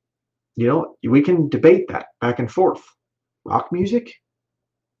 We can debate that back and forth. Rock music,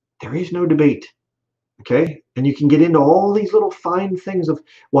 there is no debate. Okay? And you can get into all these little fine things of,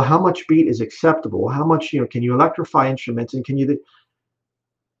 well, how much beat is acceptable? How much, can you electrify instruments, and can you,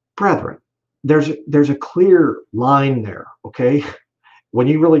 brethren, there's a clear line there, okay? When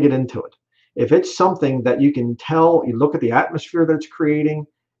you really get into it. If it's something that you can tell, you look at the atmosphere that it's creating,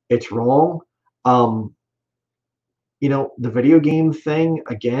 it's wrong. The video game thing,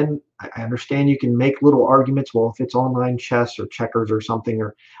 again, I understand you can make little arguments. Well, if it's online chess or checkers or something,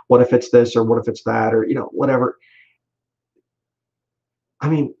 or what if it's this, or what if it's that, or, whatever. I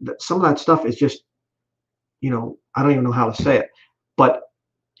mean, some of that stuff is just, I don't even know how to say it, but,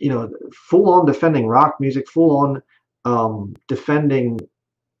 full on defending rock music, full on defending,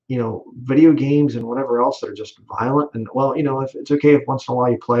 video games and whatever else that are just violent. And, well, if it's okay if once in a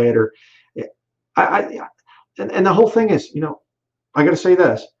while you play it, or and the whole thing is, I got to say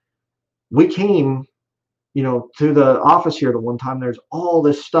this. We came, to the office here the one time, there's all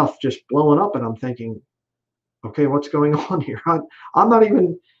this stuff just blowing up, and I'm thinking, okay, what's going on here? I'm not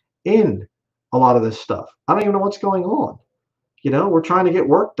even in a lot of this stuff. I don't even know what's going on. We're trying to get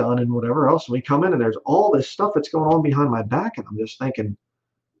work done and whatever else. And we come in, and there's all this stuff that's going on behind my back, and I'm just thinking,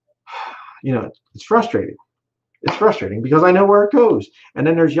 it's frustrating. It's frustrating because I know where it goes. And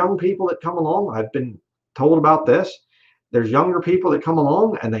then there's young people that come along. I've been told about this. There's younger people that come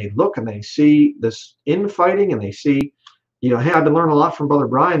along, and they look and they see this infighting, and they see, hey, I've been learning a lot from Brother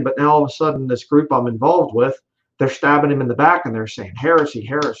Brian, but now all of a sudden this group I'm involved with, they're stabbing him in the back, and they're saying heresy,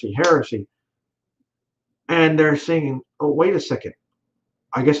 heresy, heresy. And they're saying, oh, wait a second.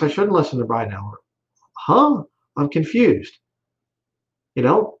 I guess I shouldn't listen to Brian now. huh? I'm confused.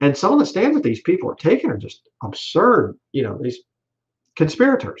 And some of the stands that these people are taking are just absurd. These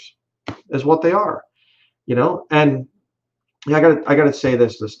conspirators is what they are. And yeah, I gotta say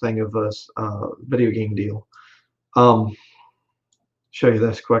this thing of this video game deal. Um, show you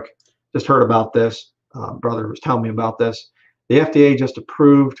this quick. Just heard about this. Brother was telling me about this. The FDA just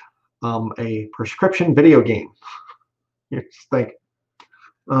approved a prescription video game. You just think,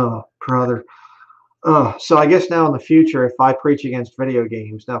 oh, brother. So I guess now in the future, if I preach against video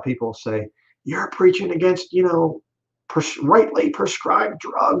games, now people say, you're preaching against, rightly prescribed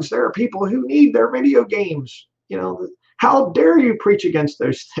drugs. There are people who need their video games. How dare you preach against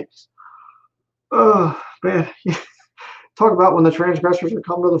those things? Oh, man. Talk about when the transgressors are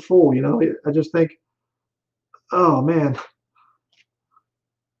come to the full, I just think, oh, man.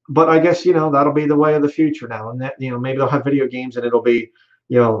 But I guess, that'll be the way of the future now. And that, maybe they'll have video games and it'll be,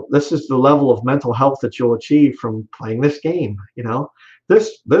 this is the level of mental health that you'll achieve from playing this game.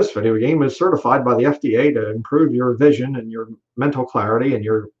 This video game is certified by the FDA to improve your vision and your mental clarity and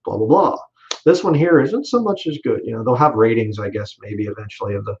your blah, blah, blah. This one here isn't so much as good. They'll have ratings, I guess, maybe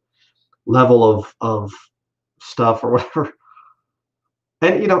eventually of the level of stuff or whatever.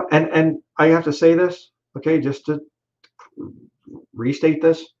 And, and I have to say this, okay, just to restate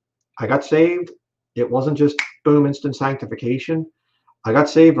this. I got saved. It wasn't just boom, instant sanctification. I got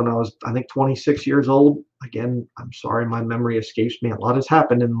saved when I was, I think, 26 years old. Again, I'm sorry, my memory escapes me. A lot has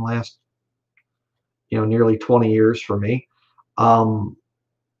happened in the last, nearly 20 years for me. And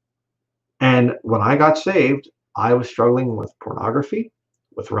when I got saved, I was struggling with pornography,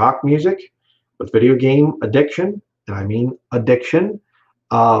 with rock music, with video game addiction, and I mean addiction,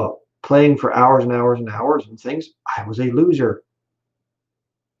 playing for hours and hours and hours and things. I was a loser.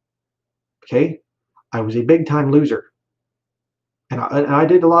 Okay, I was a big time loser. And I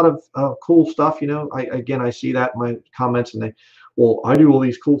did a lot of cool stuff, I see that in my comments and I do all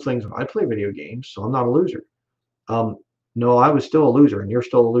these cool things when I play video games, so I'm not a loser. No, I was still a loser, and you're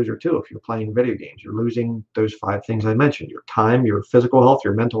still a loser too if you're playing video games. You're losing those 5 things I mentioned: your time, your physical health,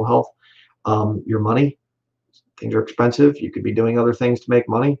 your mental health, your money. Things are expensive. You could be doing other things to make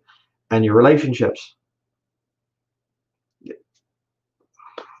money, and your relationships.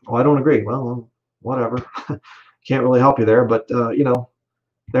 Oh, I don't agree. Well, whatever. Can't really help you there, but there you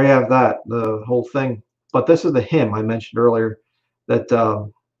have that, the whole thing. But this is the hymn I mentioned earlier that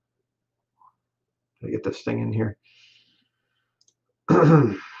let me get this thing in here.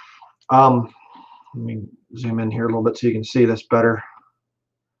 Let me zoom in here a little bit so you can see this better.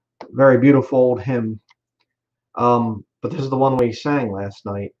 Very beautiful old hymn. But this is the one we sang last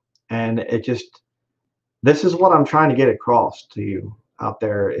night, and this is what I'm trying to get across to you out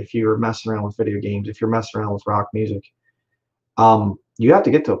there. If you're messing around with video games, if you're messing around with rock music, you have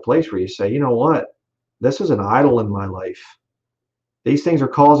to get to a place where you say, you know what, this is an idol in my life. These things are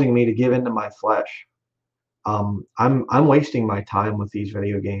causing me to give into my flesh. I'm wasting my time with these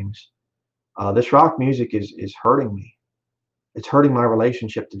video games. This rock music is hurting me. It's hurting my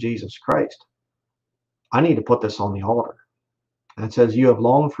relationship to Jesus Christ. I need to put this on the altar. And it says, you have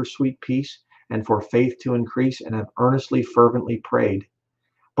longed for sweet peace and for faith to increase, and have earnestly, fervently prayed.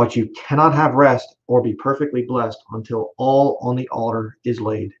 But you cannot have rest or be perfectly blessed until all on the altar is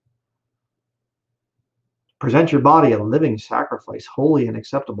laid. Present your body a living sacrifice, holy and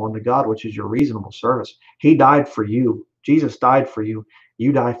acceptable unto God, which is your reasonable service. He died for you. Jesus died for you.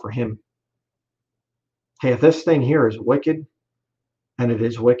 You die for him. Hey, if this thing here is wicked, and it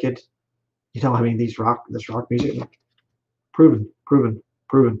is wicked, this rock music,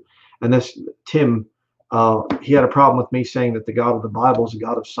 proven. And this Tim, he had a problem with me saying that the God of the Bible is a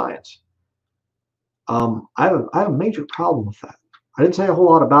God of science. I have a major problem with that. I didn't say a whole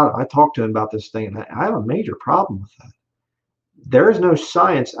lot about it. I talked to him about this thing, and I have a major problem with that. There is no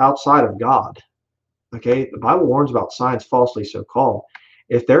science outside of God. Okay, the Bible warns about science falsely so called.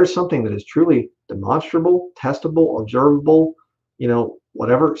 If there's something that is truly demonstrable, testable, observable,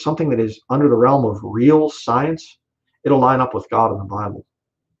 whatever, something that is under the realm of real science, it'll line up with God in the Bible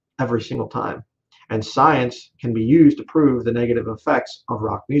every single time. And science can be used to prove the negative effects of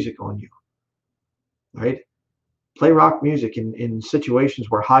rock music on you. Right? Play rock music in situations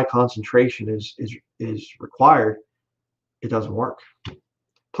where high concentration is required. It doesn't work.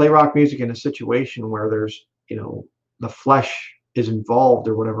 Play rock music in a situation where there's, the flesh is involved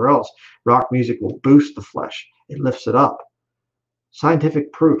or whatever else. Rock music will boost the flesh. It lifts it up.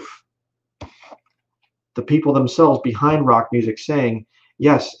 Scientific proof. The people themselves behind rock music saying,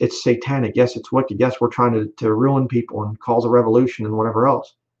 yes, it's satanic. Yes, it's wicked. Yes, we're trying to ruin people and cause a revolution and whatever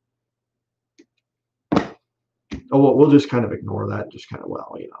else. Oh, well, we'll just kind of ignore that. Just kind of,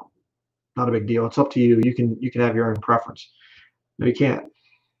 Not a big deal. It's up to you. You can have your own preference. No, you can't.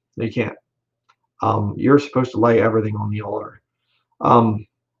 No, you can't. You're supposed to lay everything on the altar. Um,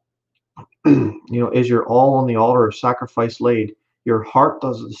 is your all on the altar of sacrifice laid? Your heart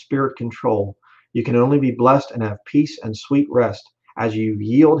does the Spirit control. You can only be blessed and have peace and sweet rest as you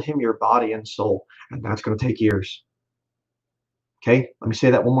yield Him your body and soul. And that's going to take years. Okay, let me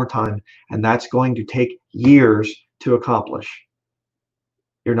say that one more time. And that's going to take years to accomplish.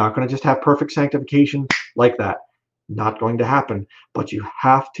 You're not going to just have perfect sanctification like that. Not going to happen. But you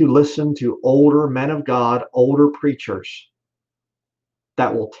have to listen to older men of God, older preachers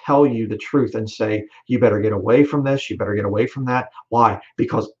that will tell you the truth and say, you better get away from this. You better get away from that. Why?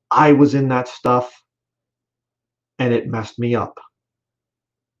 Because I was in that stuff and it messed me up.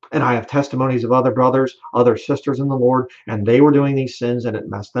 And I have testimonies of other brothers, other sisters in the Lord, and they were doing these sins and it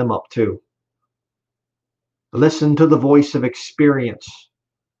messed them up too. Listen to the voice of experience.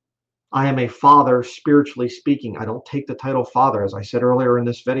 I am a father, spiritually speaking. I don't take the title father, as I said earlier in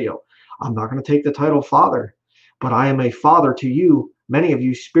this video. I'm not going to take the title father, but I am a father to you, many of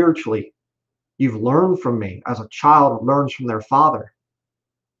you spiritually. You've learned from me as a child learns from their father.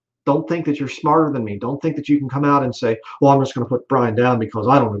 Don't think that you're smarter than me. Don't think that you can come out and say, well, I'm just going to put Brian down because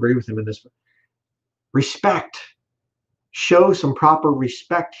I don't agree with him in this. Respect. Show some proper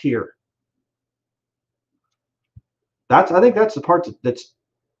respect here. I think that's the part that's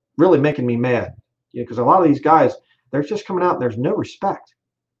really making me mad. Because a lot of these guys, they're just coming out and there's no respect.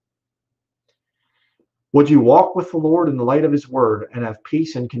 Would you walk with the Lord in the light of His word and have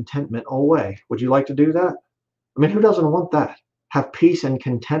peace and contentment always? Would you like to do that? I mean, who doesn't want that? Have peace and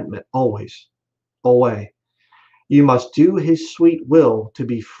contentment always. Always. You must do His sweet will to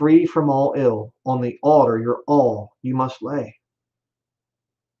be free from all ill. On the altar, your all you must lay.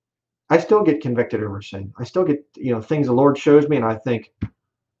 I still get convicted over sin. I still get, things the Lord shows me and I think,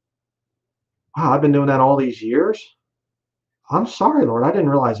 wow, I've been doing that all these years. I'm sorry, Lord. I didn't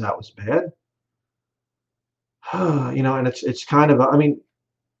realize that was bad. And it's kind of,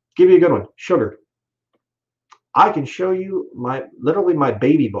 give you a good one. Sugar. I can show you literally my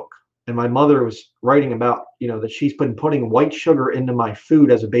baby book. And my mother was writing about, that she's been putting white sugar into my food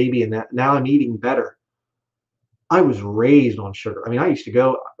as a baby and that now I'm eating better. I was raised on sugar. I used to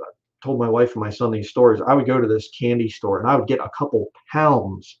go, I told my wife and my son these stories. I would go to this candy store and I would get a couple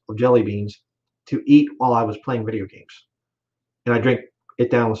pounds of jelly beans to eat while I was playing video games. And I drink it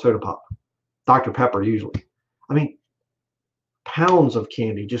down with soda pop, Dr. Pepper usually. Pounds of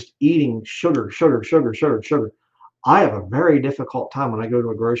candy, just eating sugar, sugar, sugar, sugar, sugar. I have a very difficult time when I go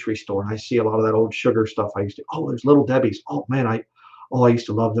to a grocery store and I see a lot of that old sugar stuff. I used to, there's Little Debbie's. Oh man, I used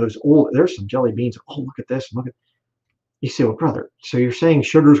to love those. Oh, there's some jelly beans. Oh, look at this. Look at. You say, well, brother, so you're saying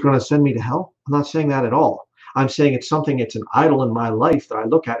sugar is going to send me to hell? I'm not saying that at all. I'm saying it's an idol in my life that I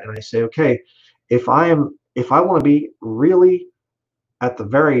look at and I say, okay, if I want to be really at the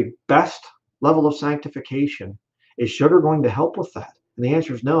very best level of sanctification, is sugar going to help with that? And the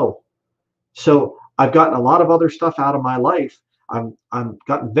answer is no. So I've gotten a lot of other stuff out of my life. I'm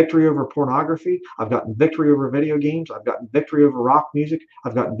gotten victory over pornography. I've gotten victory over video games. I've gotten victory over rock music.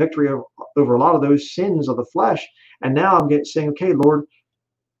 I've gotten victory over a lot of those sins of the flesh. And now I'm saying, okay, Lord,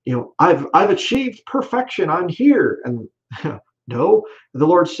 I've achieved perfection. I'm here. And no, the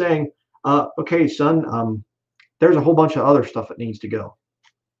Lord's saying, okay, son, there's a whole bunch of other stuff that needs to go.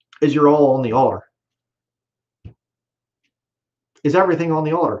 Is your all on the altar? Is everything on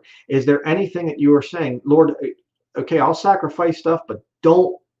the altar? Is there anything that you are saying, Lord, okay, I'll sacrifice stuff, but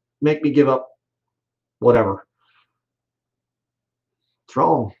don't make me give up whatever? It's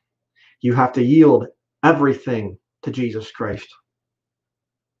wrong. You have to yield everything to Jesus Christ.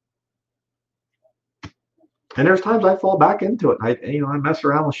 And there's times I fall back into it. I mess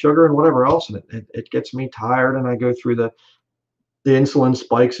around with sugar and whatever else, and it gets me tired, and I go through the insulin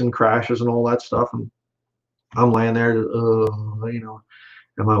spikes and crashes and all that stuff, and I'm laying there,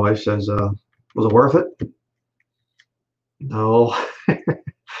 and my wife says, was it worth it? No.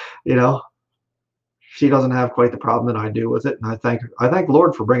 She doesn't have quite the problem that I do with it, and I thank the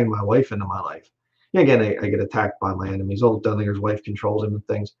Lord for bringing my wife into my life. And again, I get attacked by my enemies. Old Dunlinger's wife controls him and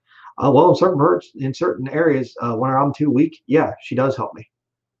things. Well, in certain areas, when I'm too weak, yeah, she does help me.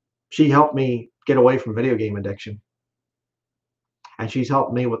 She helped me get away from video game addiction, and she's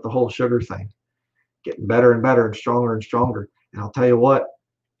helped me with the whole sugar thing, getting better and better and stronger and stronger. And I'll tell you what,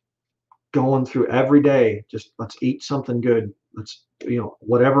 going through every day, just let's eat something good. Let's,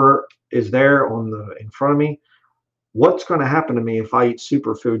 whatever is there in front of me. What's going to happen to me if I eat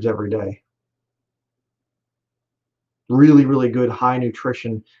superfoods every day? Really, really good, high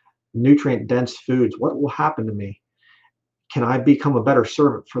nutrition, nutrient dense foods. What will happen to me? can I become a better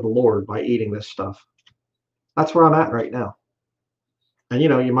servant for the Lord by eating this stuff? That's where I'm at right now. And,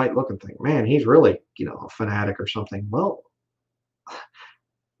 you might look and think, man, he's really, a fanatic or something. Well,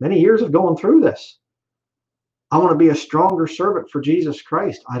 many years of going through this. I want to be a stronger servant for Jesus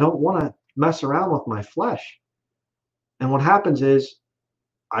Christ. I don't want to mess around with my flesh. And what happens is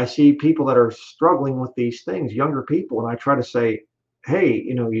I see people that are struggling with these things, younger people, and I try to say, hey,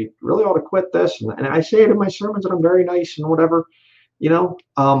 you really ought to quit this. And I say it in my sermons and I'm very nice and whatever,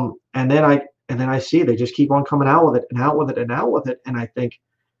 and then I see they just keep on coming out with it and out with it and out with it. And I think,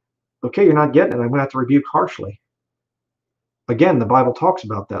 okay, you're not getting it. I'm going to have to rebuke harshly. Again, the Bible talks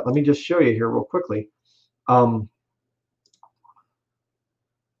about that. Let me just show you here real quickly. In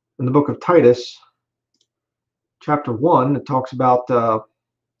the book of Titus, chapter 1, it talks about,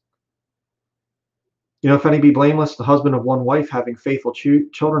 if any be blameless, the husband of one wife, having faithful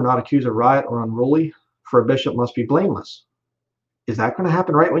children, not accused of riot or unruly, for a bishop must be blameless. Is that going to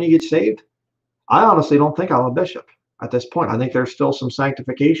happen right when you get saved? I honestly don't think I'm a bishop at this point. I think there's still some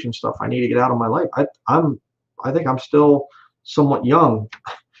sanctification stuff I need to get out of my life. I think I'm still somewhat young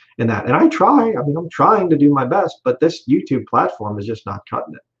in that. And I'm trying to do my best, but this YouTube platform is just not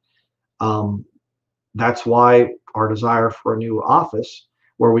cutting it. That's why our desire for a new office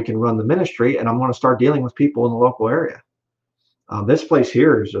where we can run the ministry, and I'm going to start dealing with people in the local area. This place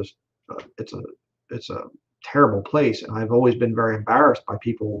here is just, it's a terrible place, and I've always been very embarrassed by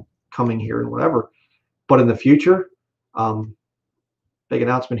people coming here and whatever. But in the future, big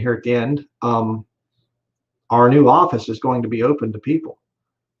announcement here at the end, our new office is going to be open to people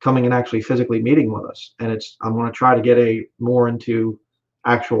coming and actually physically meeting with us. And I'm going to try to get more into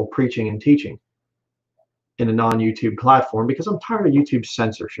actual preaching and teaching in a non-YouTube platform, because I'm tired of YouTube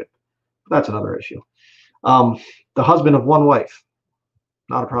censorship. That's another issue. The husband of one wife,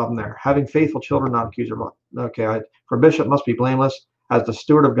 not a problem there. Having faithful children, not accused of wrong. Okay, for a bishop must be blameless, as the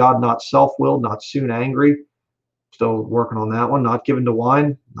steward of God, not self-willed, not soon angry. Still working on that one. Not given to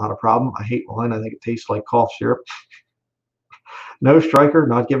wine, not a problem. I hate wine. I think it tastes like cough syrup. No striker,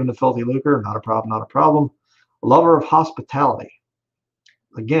 not given to filthy lucre, not a problem, not a problem. A lover of hospitality.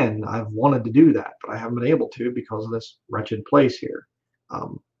 Again, I've wanted to do that, but I haven't been able to because of this wretched place here.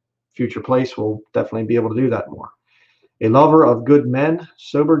 Future place will definitely be able to do that more. A lover of good men,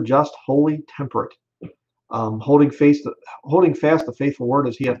 sober, just, holy, temperate. Holding fast the faithful word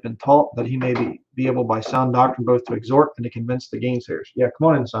as he hath been taught, that he may be able by sound doctrine both to exhort and to convince the gainsayers. Yeah, come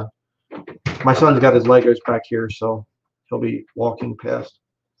on in, son. My son's got his Legos back here, so he'll be walking past.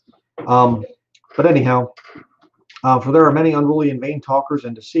 But anyhow, for there are many unruly and vain talkers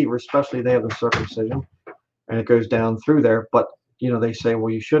and deceivers, especially they of the circumcision. And it goes down through there. But, they say,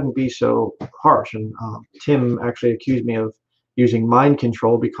 well, you shouldn't be so harsh. And Tim actually accused me of using mind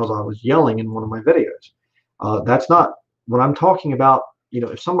control because I was yelling in one of my videos. That's not what I'm talking about.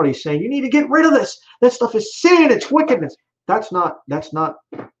 If somebody's saying, you need to get rid of this, that stuff is sin, it's wickedness. That's not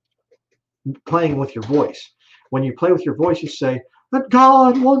playing with your voice. When you play with your voice, you say that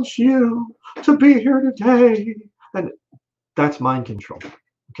God wants you to be here today. And that's mind control.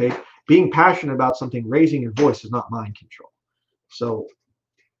 Okay. Being passionate about something, raising your voice is not mind control. So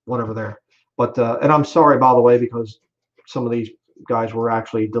whatever there. But, and I'm sorry, by the way, because some of these guys were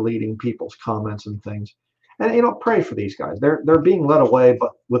actually deleting people's comments and things. And, pray for these guys. They're being led away,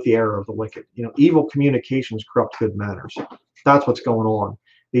 but with the error of the wicked. Evil communications corrupt good manners. That's what's going on.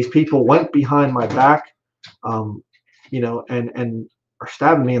 These people went behind my back, and are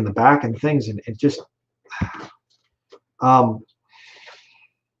stabbing me in the back and things. And it just,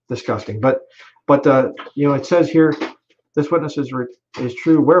 disgusting. But it says here, this witness is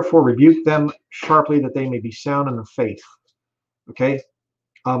true. Wherefore rebuke them sharply, that they may be sound in the faith. Okay.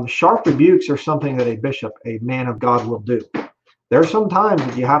 Sharp rebukes are something that a bishop, a man of God, will do. There are some times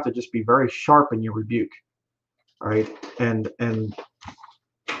that you have to just be very sharp in your rebuke. All right. And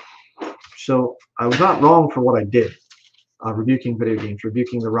so I was not wrong for what I did, rebuking video games,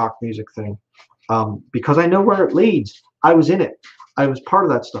 rebuking the rock music thing, because I know where it leads. I was in it. I was part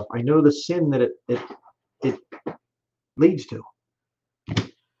of that stuff. I know the sin that it leads to.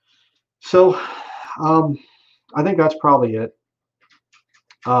 So I think that's probably it.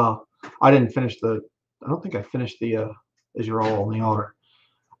 I don't think I finished the as you're all on the altar.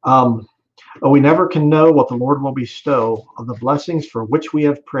 We never can know what the Lord will bestow of the blessings for which we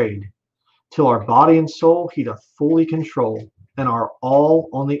have prayed, till our body and soul he doth fully control, and our all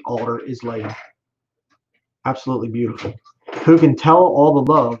on the altar is laid. Absolutely beautiful. Who can tell all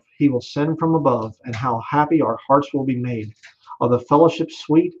the love he will send from above, and how happy our hearts will be made of the fellowship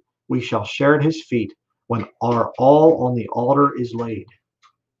sweet we shall share at his feet, when our all on the altar is laid.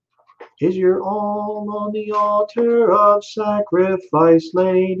 Is your all on the altar of sacrifice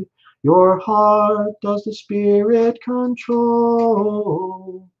laid? Your heart does the Spirit control?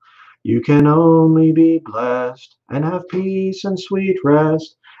 You can only be blessed and have peace and sweet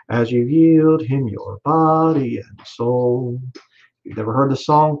rest as you yield him your body and soul. If you've never heard the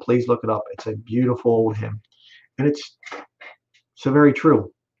song, please look it up. It's a beautiful old hymn. And it's so very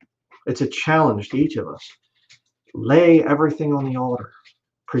true. It's a challenge to each of us. Lay everything on the altar.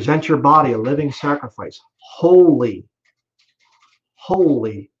 Present your body a living sacrifice, holy,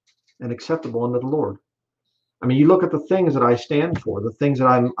 holy, and acceptable unto the Lord. I mean, you look at the things that I stand for, the things that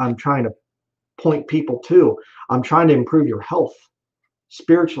I'm trying to point people to. I'm trying to improve your health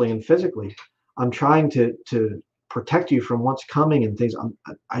spiritually and physically. I'm trying to protect you from what's coming and things.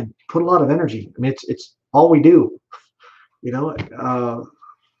 I put a lot of energy. I mean, it's all we do. You know, I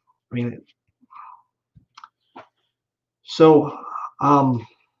mean, so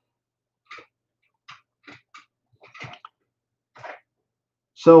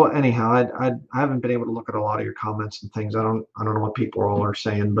so anyhow, I haven't been able to look at a lot of your comments and things. I don't know what people all are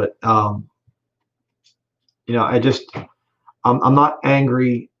saying, but you know, I'm not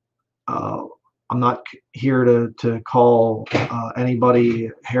angry. I'm not here to call anybody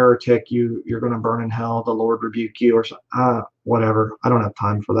heretic. You're going to burn in hell. The Lord rebuke you, or whatever. I don't have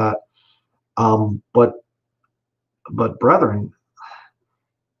time for that. But brethren,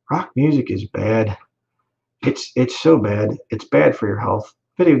 rock music is bad. It's so bad. It's bad for your health.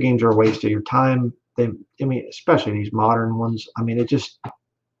 Video games are a waste of your time. I mean, especially these modern ones. I mean, it just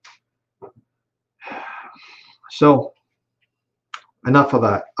so. Enough of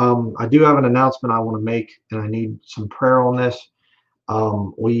that. I do have an announcement I want to make, and I need some prayer on this.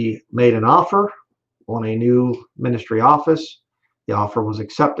 We made an offer on a new ministry office. The offer was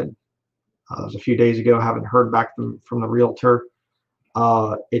accepted. It was a few days ago. I haven't heard back from the realtor.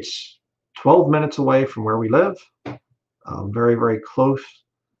 It's 12 minutes away from where we live. Very, very close.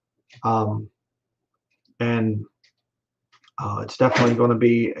 And it's definitely going to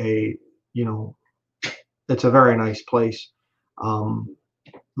be it's a very nice place.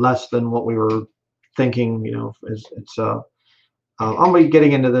 Less than what we were thinking, it's I'm gonna be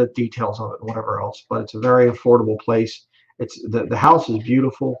getting into the details of it and whatever else, but it's a very affordable place. It's the house is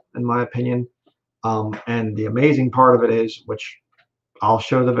beautiful in my opinion. And the amazing part of it is, which I'll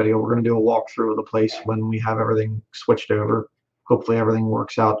show the video, we're going to do a walkthrough of the place when we have everything switched over. Hopefully everything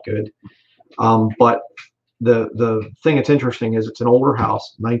works out good. But the thing that's interesting is it's an older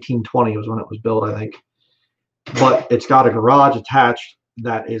house. 1920 was when it was built, I think. But it's got a garage attached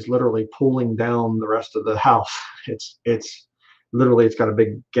that is literally pulling down the rest of the house. It's literally, it's got a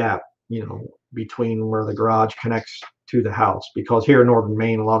big gap, between where the garage connects to the house. Because here in northern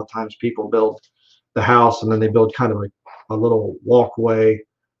Maine, a lot of times people build the house and then they build kind of a little walkway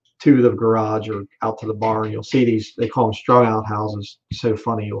to the garage or out to the barn. You'll see these, they call them strung out houses. So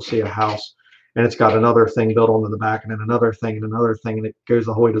funny, you'll see a house and it's got another thing built onto the back and then another thing and another thing, and it goes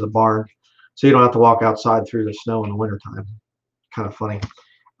the whole way to the barn. So you don't have to walk outside through the snow in the wintertime. Kind of funny.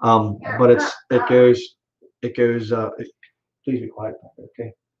 But it goes, please be quiet,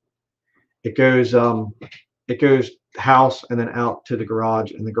 okay? It goes house and then out to the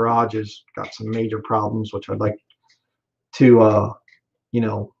garage, and the garage has got some major problems, which I'd like to,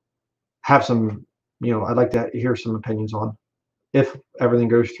 have some, I'd like to hear some opinions on if everything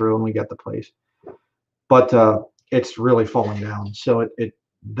goes through and we get the place. But it's really falling down. So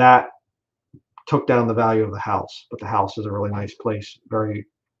that took down the value of the house, but the house is a really nice place, very,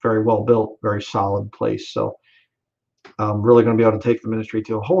 very well built, very solid place. So I'm really going to be able to take the ministry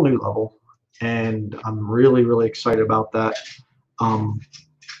to a whole new level, and I'm really, really excited about that.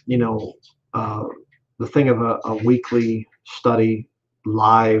 The thing of a weekly study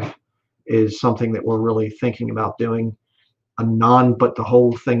live is something that we're really thinking about doing. But the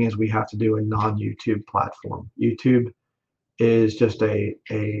whole thing is we have to do a non-YouTube platform. YouTube is just a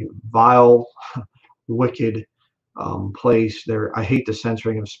vile, wicked place. I hate the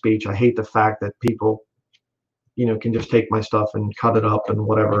censoring of speech. I hate the fact that people, can just take my stuff and cut it up and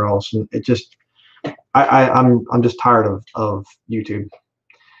whatever else. And it just, I'm just tired of YouTube.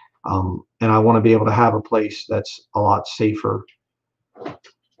 And I want to be able to have a place that's a lot safer.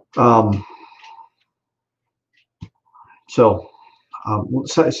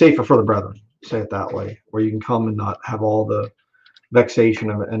 Safer for the brethren, say it that way, where you can come and not have all the vexation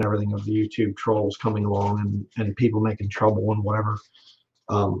and everything of the YouTube trolls coming along and people making trouble and whatever.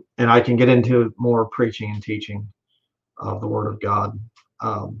 And I can get into more preaching and teaching of the Word of God.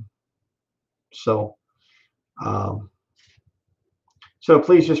 So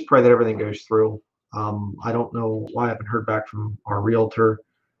please just pray that everything goes through. I don't know why I haven't heard back from our realtor.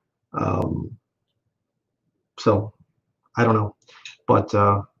 So I don't know, but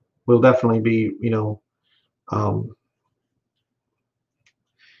we'll definitely be,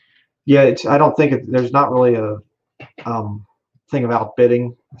 yeah. I don't think there's not really a thing about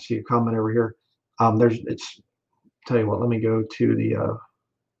bidding. I see a comment over here. Tell you what, let me go to the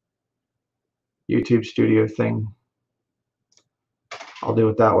YouTube studio thing. I'll do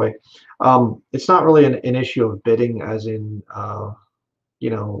it that way. It's not really an issue of bidding, as in,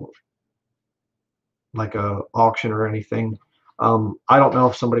 like a auction or anything. I don't know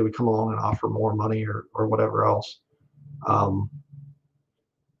if somebody would come along and offer more money or whatever else.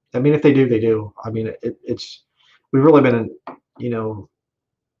 I mean, if they do, they do. I mean, we've really been,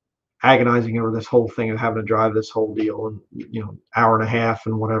 agonizing over this whole thing and having to drive this whole deal and, hour and a half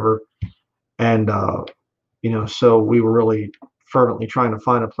and whatever. And, so we were really fervently trying to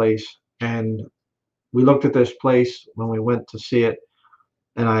find a place. And we looked at this place when we went to see it,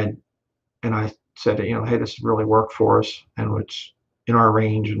 and I said, hey, this really worked for us, and it's in our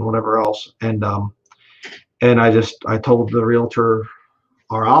range and whatever else. And I told the realtor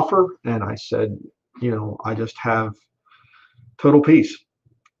our offer, and I said, I just have total peace,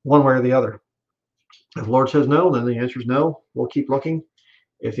 one way or the other. If the Lord says no, then the answer is no. We'll keep looking.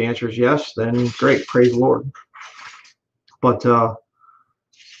 If the answer is yes, then great, praise the Lord. But I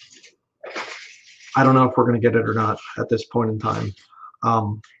don't know if we're going to get it or not at this point in time.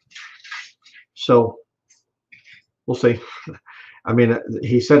 So we'll see. I mean,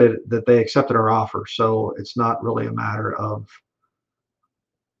 he said that they accepted our offer, so it's not really a matter of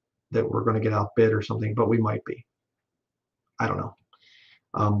that we're going to get outbid or something, but we might be. I don't know.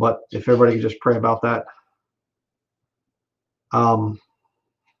 But if everybody could just pray about that.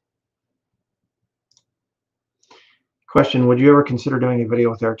 Question: would you ever consider doing a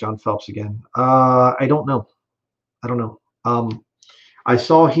video with Eric John Phelps again? I don't know. I don't know. I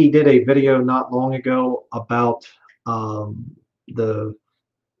saw he did a video not long ago about the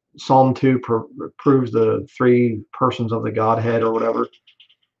Psalm 2 proves the three persons of the Godhead or whatever,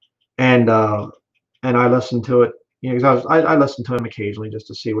 and I listened to it. Because I listen to him occasionally just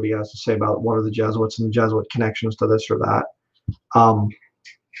to see what he has to say about what are the Jesuits and the Jesuit connections to this or that.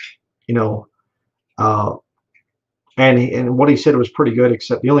 And what he said was pretty good,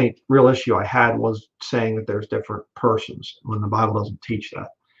 except the only real issue I had was saying that there's different persons when the Bible doesn't teach that.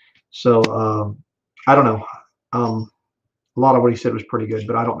 So I don't know. A lot of what he said was pretty good,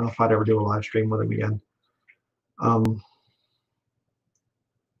 but I don't know if I'd ever do a live stream with him again.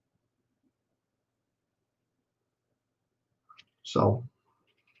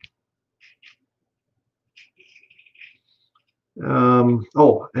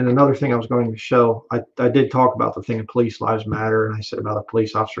 Oh, and another thing I was going to show, I did talk about the thing of Police Lives Matter, and I said about a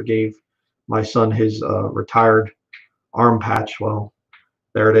police officer gave my son his retired arm patch. Well,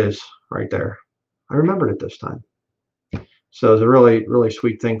 there it is right there. I remembered it this time. So it's a really, really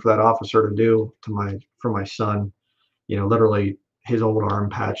sweet thing for that officer to do for my son. Literally his old arm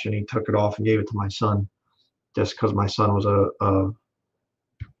patch, and he took it off and gave it to my son, just because my son was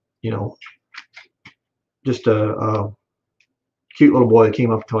just a cute little boy that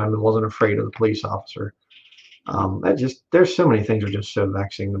came up to him and wasn't afraid of the police officer. There's so many things that are just so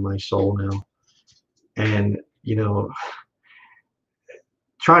vexing to my soul now. And,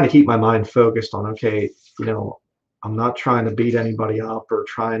 trying to keep my mind focused on, okay, I'm not trying to beat anybody up or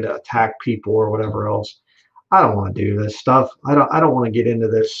trying to attack people or whatever else. I don't want to do this stuff. I don't want to get into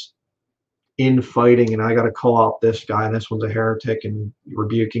this infighting and I got to call out this guy and this one's a heretic and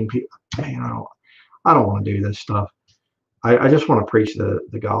rebuking people. Man, I don't want to do this stuff. I just want to preach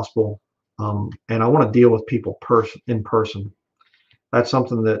the gospel. And I want to deal with people in person. That's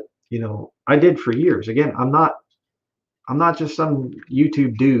something that, I did for years. Again, I'm not just some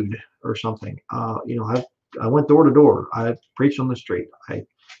YouTube dude or something. I went door to door. I preached on the street. I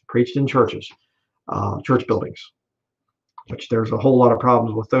preached in churches, church buildings, which there's a whole lot of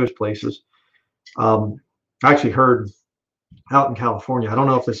problems with those places. I actually heard out in California, I don't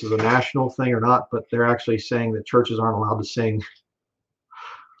know if this is a national thing or not, but they're actually saying that churches aren't allowed to sing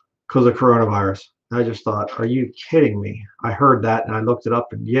because of coronavirus. And I just thought, are you kidding me? I heard that and I looked it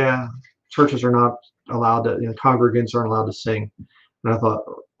up, and yeah, churches are not allowed to, congregants aren't allowed to sing. And I thought,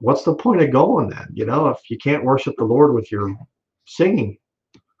 what's the point of going then? If you can't worship the Lord with your singing,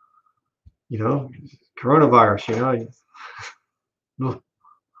 coronavirus,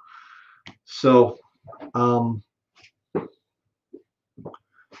 So,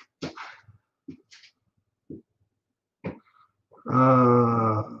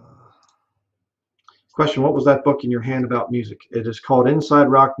 question: what was that book in your hand about music? It is called Inside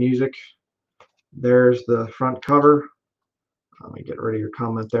Rock Music. There's the front cover. Let me get rid of your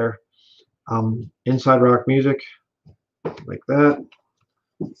comment there. Inside rock music, like that.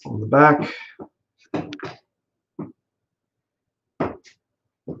 On the back,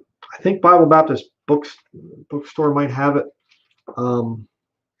 I think Bible Baptist bookstore might have it.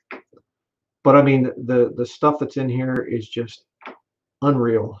 But I mean, the stuff that's in here is just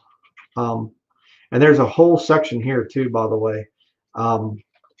unreal. And there's a whole section here too, by the way,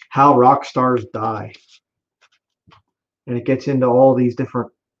 how rock stars die, and it gets into all these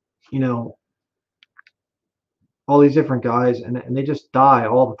different, all these different guys, and they just die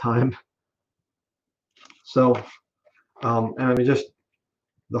all the time. So, and I mean, just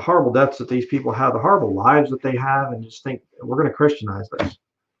the horrible deaths that these people have, the horrible lives that they have, and just think we're going to Christianize this,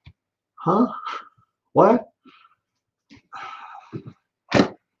 huh? What?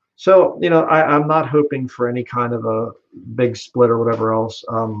 So, I'm not hoping for any kind of a big split or whatever else.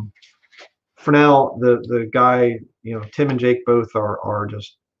 For now, the guy, Tim and Jake both are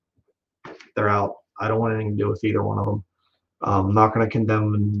just, they're out. I don't want anything to do with either one of them. I'm not going to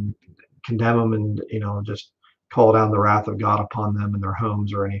condemn them and just call down the wrath of God upon them and their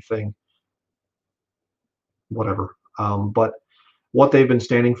homes or anything. Whatever. But what they've been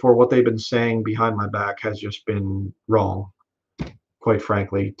standing for, what they've been saying behind my back has just been wrong. Quite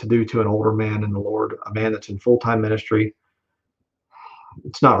frankly, to do to an older man in the Lord, a man that's in full-time ministry,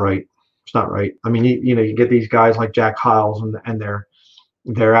 it's not right. It's not right. I mean, you get these guys like Jack Hiles, and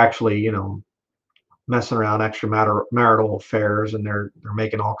they're actually, messing around extramarital affairs, and they're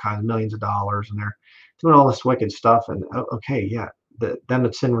making all kinds of millions of dollars, and they're doing all this wicked stuff. And okay, yeah, then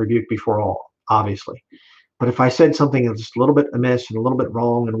it's sin rebuke before all, obviously. But if I said something that's just a little bit amiss and a little bit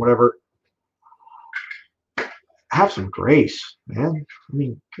wrong and whatever, have some grace, man. I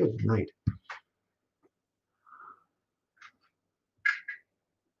mean, good night.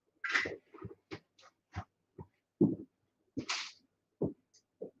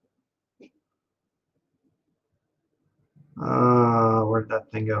 Where'd that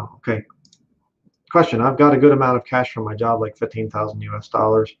thing go? Okay. Question. I've got a good amount of cash from my job, like 15,000 US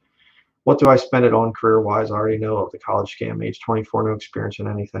dollars. What do I spend it on career-wise? I already know of the college scam, age 24, no experience in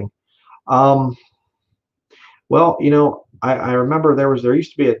anything. Well, I remember there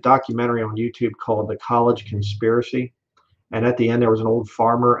used to be a documentary on YouTube called The College Conspiracy. And at the end, there was an old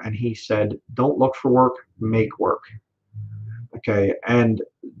farmer, and he said, don't look for work, make work. Okay. And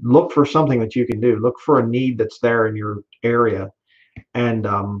look for something that you can do. Look for a need that's there in your area, and,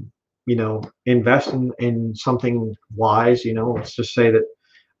 invest in something wise. Let's just say that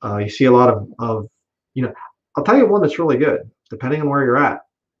you see a lot of, I'll tell you one that's really good, depending on where you're at.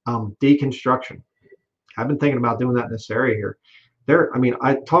 Deconstruction. I've been thinking about doing that in this area here.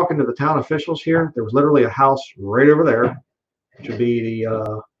 Talking to the town officials here, there was literally a house right over there, which would be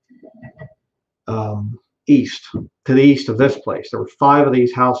the to the east of this place. There were 5 of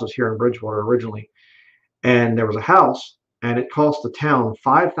these houses here in Bridgewater originally, and there was a house, and it cost the town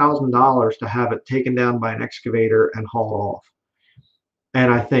 $5,000 to have it taken down by an excavator and hauled off.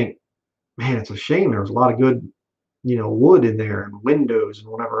 And I think, man, it's a shame. There was a lot of good, wood in there and windows and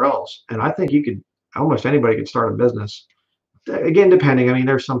whatever else. And I think almost anybody could start a business. Again, depending. I mean,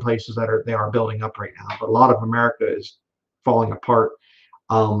 there's some places they are building up right now, but a lot of America is falling apart.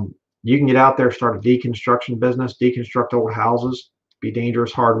 You can get out there, start a deconstruction business, deconstruct old houses. Be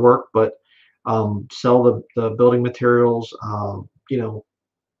dangerous, hard work, but sell the building materials.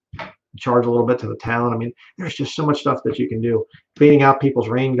 Charge a little bit to the town. I mean, there's just so much stuff that you can do. Cleaning out people's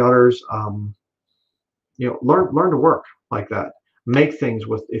rain gutters. Learn to work like that. Make things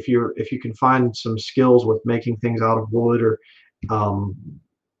with, if you can find some skills with making things out of wood, or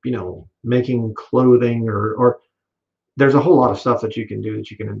making clothing, or there's a whole lot of stuff that you can do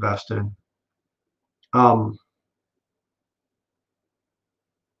that you can invest in.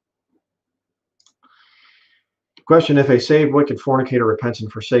 Question: if a saved wicked fornicator repents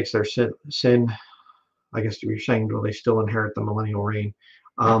and forsakes their sin, I guess you're saying, will they still inherit the millennial reign?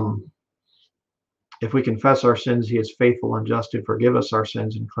 If we confess our sins, he is faithful and just to forgive us our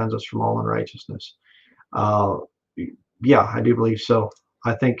sins and cleanse us from all unrighteousness. Yeah, I do believe so.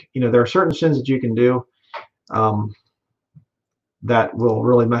 I think, there are certain sins that you can do that will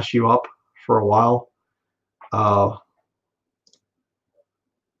really mess you up for a while.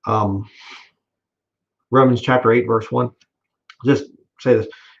 Romans chapter 8, verse 1. Just say this.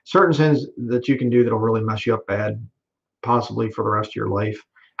 Certain sins that you can do that will really mess you up bad, possibly for the rest of your life,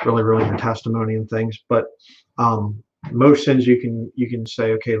 really ruin your testimony and things. But most sins you can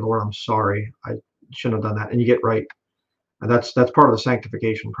say, okay, Lord, I'm sorry. I shouldn't have done that. And you get right. And that's part of the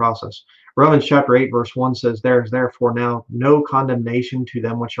sanctification process. Romans chapter 8, verse 1 says, there is therefore now no condemnation to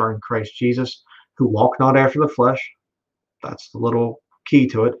them which are in Christ Jesus, who walk not after the flesh. That's the little key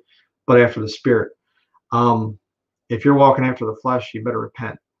to it. But after the Spirit. If you're walking after the flesh, you better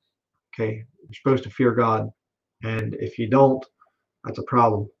repent. Okay, you're supposed to fear God, and if you don't, that's a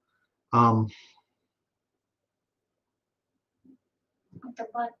problem. The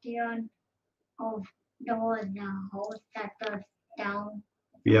button of the house that was down.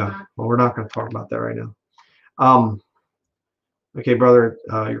 Yeah, well, we're not going to talk about that right now. Okay, brother,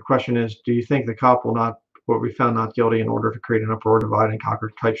 your question is, do you think the cop will be found not guilty in order to create an uproar, divide and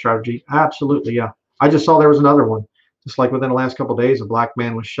conquer type strategy? Absolutely, yeah. I just saw there was another one. Just like within the last couple of days, a black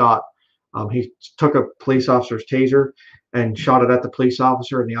man was shot. He took a police officer's taser and shot it at the police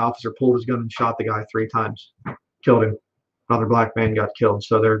officer, and the officer pulled his gun and shot the guy 3 times, killed him. Another black man got killed.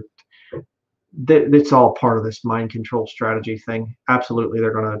 So it's all part of this mind control strategy thing. Absolutely,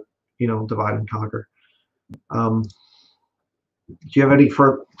 they're going to, divide and conquer. Do you have any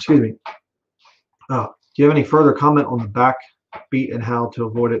further? Excuse me. Do you have any further comment on the backbeat and how to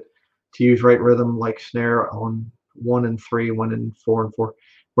avoid it? To use right rhythm like snare on 1 and 3, 1 and 4 and 4.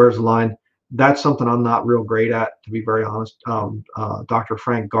 Where's the line? That's something I'm not real great at, to be very honest. Dr.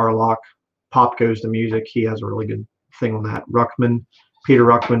 Frank Garlock, Pop Goes the Music. He has a really good thing on that. Peter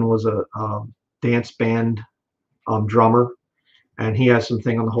Ruckman was a dance band drummer, and he has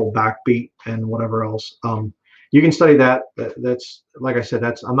something on the whole backbeat and whatever else. You can study that. That's, like I said,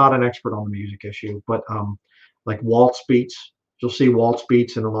 I'm not an expert on the music issue, but like waltz beats, you'll see waltz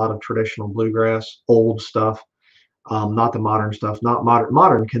beats in a lot of traditional bluegrass, old stuff, not the modern stuff. Not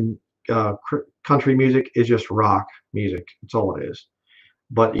modern country music is just rock music. That's all it is.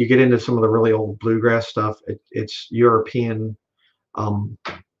 But you get into some of the really old bluegrass stuff. It's European in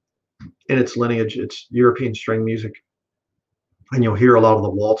its lineage. It's European string music, and you'll hear a lot of the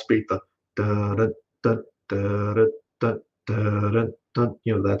waltz beat, the da da da da da da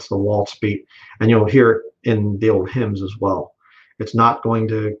da. That's the waltz beat, and you'll hear it in the old hymns as well. It's not going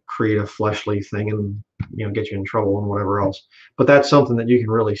to create a fleshly thing and get you in trouble and whatever else. But that's something that you can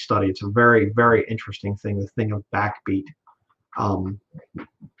really study. It's a very, very interesting thing. The thing of backbeat.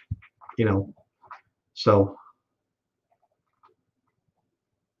 So.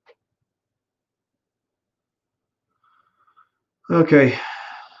 Okay.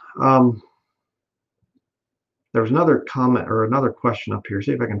 There was another comment or another question up here.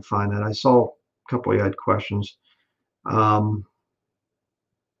 See if I can find that. I saw a couple of you had questions.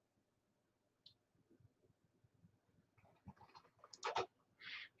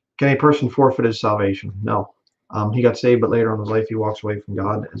 Can a person forfeit his salvation? No. He got saved, but later on in his life he walks away from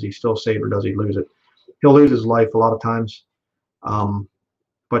God. Is he still saved, or does he lose it? He'll lose his life a lot of times,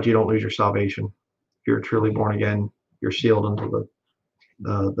 but you don't lose your salvation. If you're truly born again, you're sealed until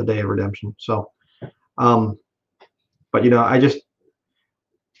the day of redemption. So, but I just,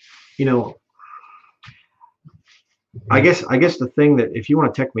 I guess the thing that, if you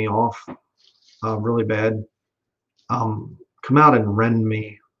want to tick me off really bad, come out and rend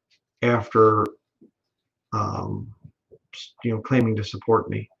me after claiming to support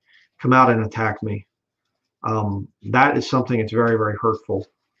me. Come out and attack me. That is something that's very, very hurtful.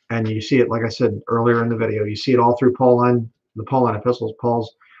 And you see it, like I said earlier in the video, you see it all through the Pauline epistles,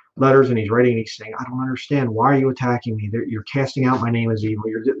 Paul's letters, and he's writing and he's saying, I don't understand. Why are you attacking me? You're casting out my name as evil.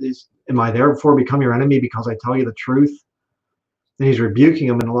 Am I therefore become your enemy because I tell you the truth? And he's rebuking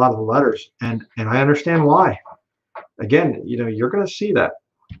them in a lot of the letters. And I understand why. Again, you're going to see that.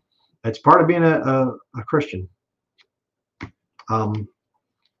 It's part of being a Christian. And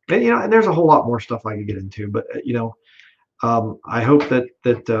there's a whole lot more stuff I could get into, but I hope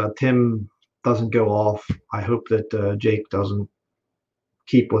that Tim doesn't go off. I hope that Jake doesn't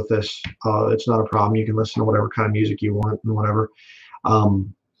keep with this. It's not a problem. You can listen to whatever kind of music you want and whatever.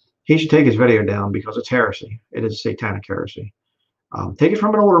 He should take his video down because it's heresy. It is satanic heresy. Take it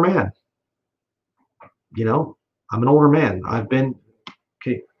from an older man. I'm an older man.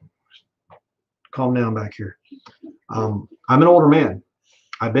 Okay, calm down back here. I'm an older man.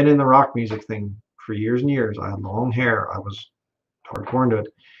 I've been in the rock music thing for years and years. I had long hair. I was hardcore into it.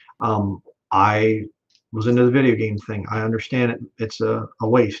 I was into the video game thing. I understand it. It's a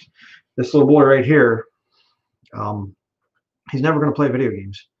waste. This little boy right here, he's never going to play video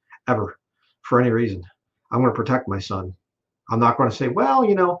games ever for any reason. I'm going to protect my son. I'm not going to say, well,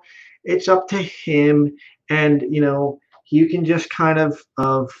 it's up to him, and you can just kind of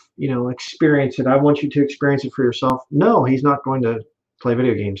experience it. I want you to experience it for yourself. No, he's not going to play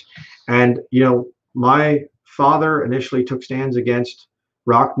video games. And my father initially took stands against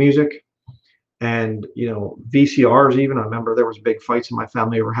rock music and VCRs. Even I remember there was big fights in my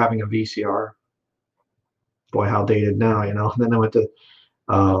family over having a VCR. Boy, how dated now. Then I went to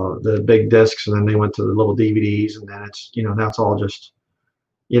the big discs, and then they went to the little DVDs, and then it's, you know, now it's all just,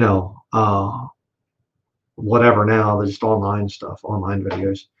 you know, whatever now, they're just online stuff, online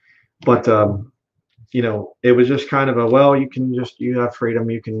videos. But you know, it was just kind of a, well, you can just, you have freedom,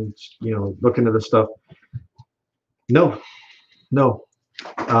 you can, you know, look into this stuff. No, no.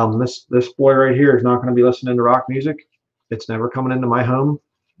 This boy right here is not going to be listening to rock music. It's never coming into my home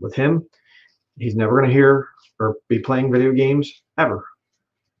with him. He's never going to hear or be playing video games ever,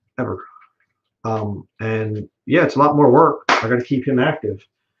 ever. And yeah, it's a lot more work. I got to keep him active.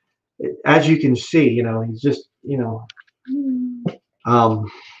 As you can see, you know, he's just, you know,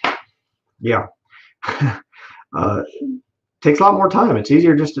 yeah. Takes a lot more time. It's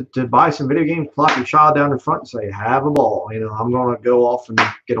easier just to buy some video games, plop your child down in front and say, have a ball. You know, I'm going to go off and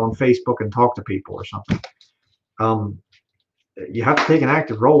get on Facebook and talk to people or something. You have to take an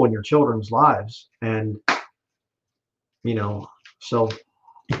active role in your children's lives. And, you know, so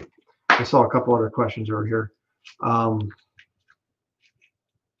I saw a couple other questions over here.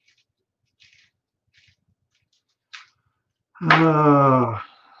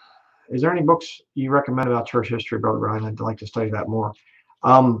 Is there any books you recommend about church history, Brother Brian? I'd like to study that more.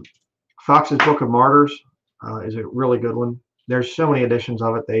 Fox's Book of Martyrs is a really good one. There's so many editions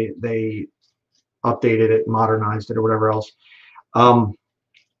of it. They updated it, modernized it, or whatever else.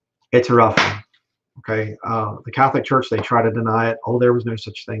 It's a rough one. Okay. The Catholic Church, they try to deny it. Oh, there was no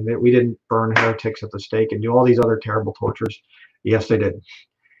such thing. We didn't burn heretics at the stake and do all these other terrible tortures. Yes, they did.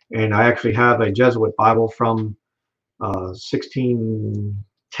 And I actually have a Jesuit Bible from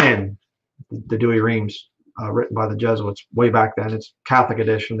 1610, the Dewey Reams, written by the Jesuits way back then. It's Catholic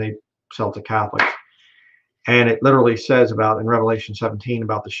edition. They sell to Catholics. And it literally says about, in Revelation 17,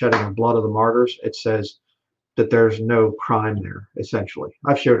 about the shedding of blood of the martyrs. It says that there's no crime there, essentially.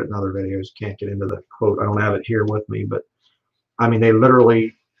 I've showed it in other videos. Can't get into the quote. I don't have it here with me. But, I mean, they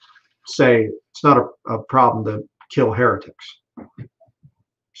literally say it's not a problem to kill heretics.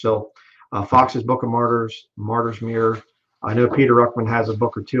 So, Fox's Book of Martyrs, Martyr's Mirror. I know Peter Ruckman has a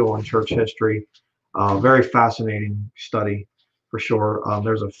book or two on church history. Very fascinating study, for sure.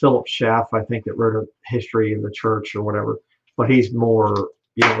 There's a Philip Schaff, I think, that wrote a history of the church or whatever, but he's more,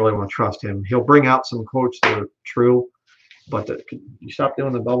 you don't really want to trust him. He'll bring out some quotes that are true, but can you stop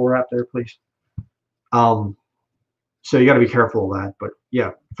doing the bubble wrap there, please? So you got to be careful of that. But yeah,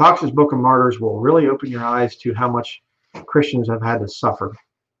 Fox's Book of Martyrs will really open your eyes to how much Christians have had to suffer.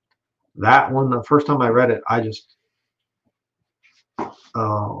 That one, the first time I read it, I just,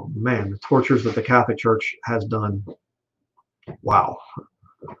 oh man, the tortures that the Catholic Church has done. Wow.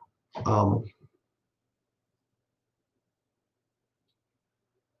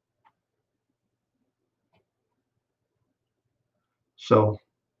 So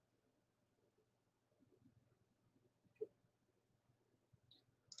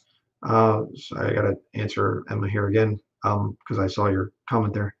I got to answer Emma here again, because I saw your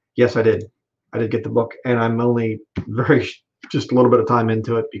comment there. Yes, I did. I did get the book, and I'm only just a little bit of time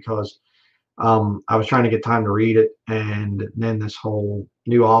into it because I was trying to get time to read it, and then this whole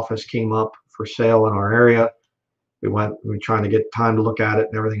new office came up for sale in our area. We were trying to get time to look at it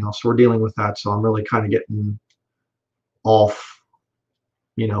and everything else. So we're dealing with that. So I'm really kind of getting off,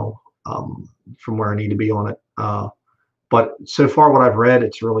 you know, from where I need to be on it. But so far, what I've read,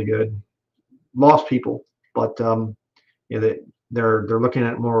 it's really good. Lost people, but you know, they're looking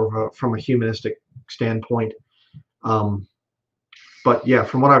at it more from a humanistic standpoint. But yeah,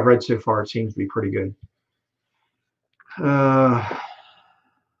 from what I've read so far, it seems to be pretty good.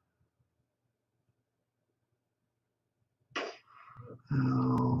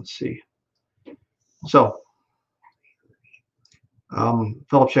 Let's see. So,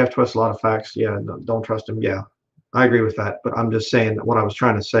 Philip Schaff twists a lot of facts. Yeah, don't trust him. Yeah, I agree with that. But I'm just saying that what I was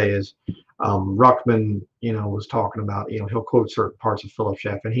trying to say is, Ruckman, you know, was talking about, you know, he'll quote certain parts of Philip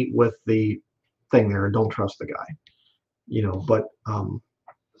Schaff, and he, with the thing there, don't trust the guy, you know. But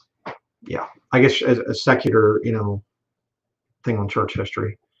yeah, I guess as a secular, you know, thing on church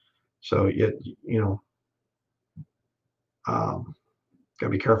history. So you know, gotta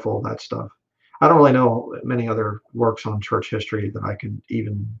be careful of that stuff. I don't really know many other works on church history that I could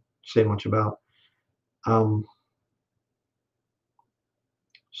even say much about.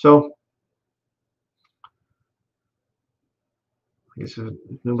 So I guess if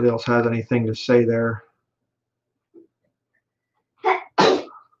nobody else has anything to say there.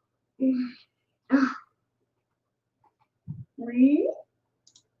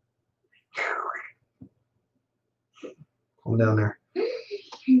 I'm down there.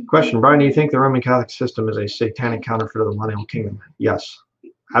 Question, Brian, do you think the Roman Catholic system is a satanic counterfeit of the millennial kingdom? Yes,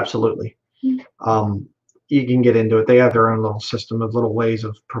 absolutely. you can get into it. They have their own little system of little ways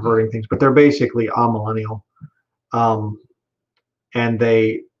of perverting things, but they're basically amillennial. And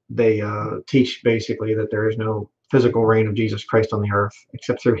they teach basically that there is no physical reign of Jesus Christ on the earth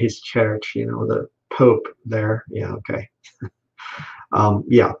except through his church, the Pope there. Yeah, okay.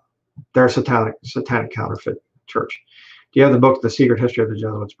 Yeah, they're a satanic counterfeit church. Do you have the book, The Secret History of the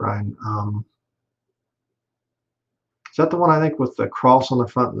Jesuits, Brian? Is that the one, I think, with the cross on the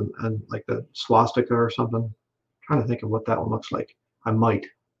front and like the swastika or something? I'm trying to think of what that one looks like. I'd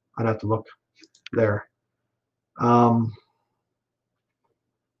have to look there.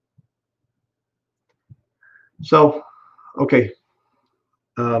 So, okay.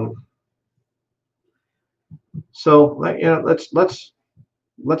 So let's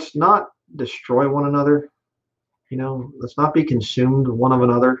not destroy one another. Let's not be consumed one of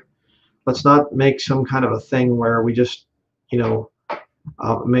another. Let's not make some kind of a thing where we just, let's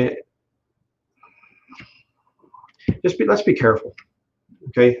be careful.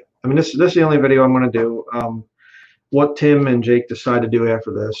 Okay. I mean, this is the only video I'm going to do. What Tim and Jake decide to do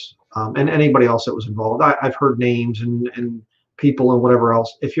after this, and anybody else that was involved. I've heard names and people and whatever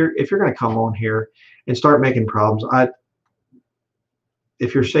else. If you're going to come on here and start making problems,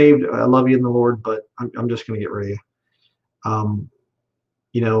 if you're saved, I love you in the Lord, but I'm just going to get rid of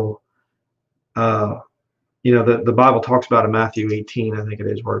you. The Bible talks about in Matthew 18, I think it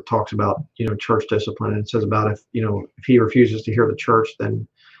is, where it talks about, church discipline. And it says about if he refuses to hear the church, then,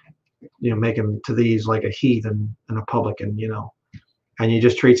 make him to these like a heathen and a publican, and you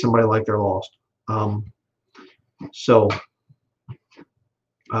just treat somebody like they're lost. We're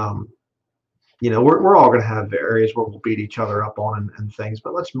all going to have areas where we'll beat each other up on and things,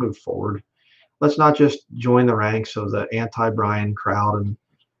 but let's move forward. Let's not just join the ranks of the anti-Brian crowd and,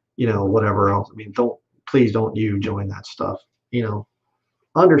 whatever else. I mean, please don't you join that stuff.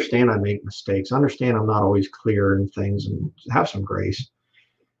 Understand I make mistakes. Understand I'm not always clear in things, and have some grace.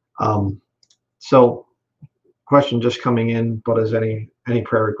 So question just coming in, but is any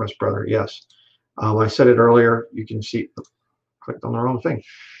prayer request, brother? Yes. I said it earlier. You can see, clicked on the wrong thing.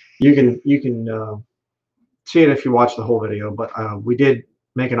 You can see it if you watch the whole video, but we did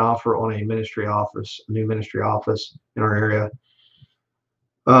make an offer on a ministry office, a new ministry office in our area.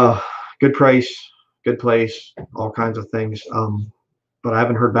 Good price, good place, all kinds of things. But I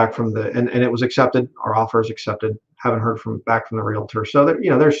haven't heard back from and it was accepted. Our offer is accepted. Haven't heard back from the realtor. So that,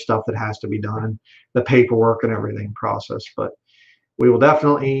 there's stuff that has to be done, and the paperwork and everything process. But we will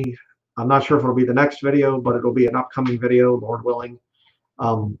definitely, I'm not sure if it'll be the next video, but it'll be an upcoming video, Lord willing,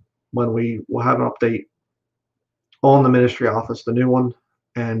 when we will have an update on the ministry office, the new one.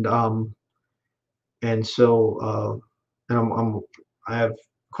 And so I have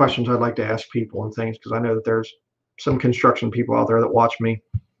questions I'd like to ask people and things, because I know that there's some construction people out there that watch me.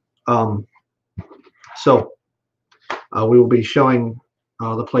 So we will be showing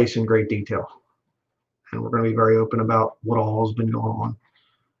the place in great detail, and we're going to be very open about what all has been going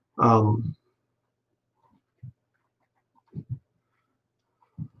on.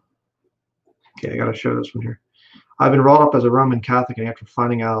 Okay, I got to show this one here. I've been brought up as a Roman Catholic, and after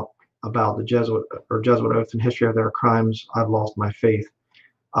finding out about the Jesuit oath and history of their crimes, I've lost my faith.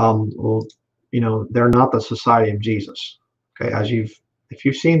 Well, they're not the Society of Jesus. Okay, if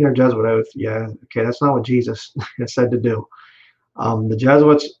you've seen their Jesuit oath, yeah, okay, that's not what Jesus has said to do. The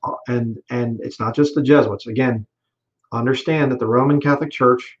Jesuits, and it's not just the Jesuits. Again, understand that the Roman Catholic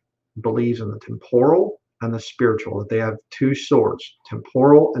Church believes in the temporal and the spiritual, that they have two swords,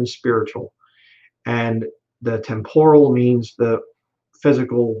 temporal and spiritual. And the temporal means the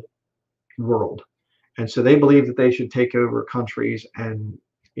physical world. And so they believe that they should take over countries and,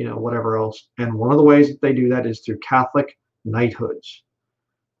 whatever else. And one of the ways that they do that is through Catholic knighthoods.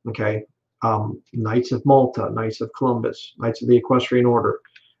 Okay. Knights of Malta, Knights of Columbus, Knights of the Equestrian Order.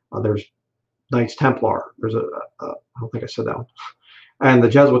 There's Knights Templar. There's I don't think I said that one. And the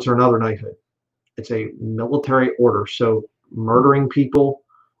Jesuits are another knighthood. It's a military order. So murdering people,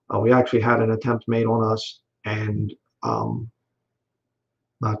 we actually had an attempt made on us, and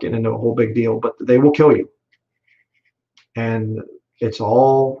not getting into a whole big deal, but they will kill you. And it's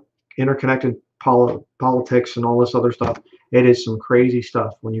all interconnected politics and all this other stuff. It is some crazy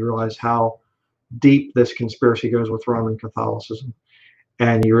stuff when you realize how deep this conspiracy goes with Roman Catholicism.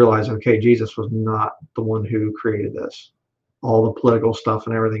 And you realize, okay, Jesus was not the one who created this, all the political stuff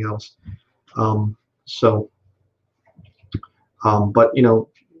and everything else. But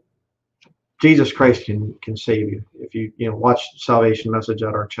Jesus Christ can save you if you watch Salvation Message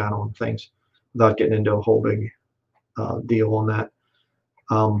at our channel and things, without getting into a whole big deal on that,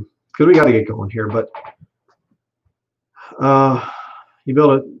 because we got to get going here. But you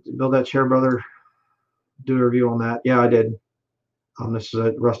build that chair, brother. do a review on that. Yeah, I did. This is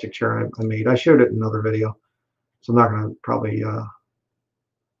a rustic chair I made. I showed it in another video, so I'm not going to probably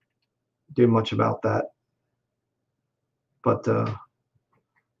do much about that. But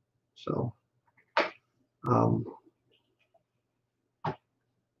so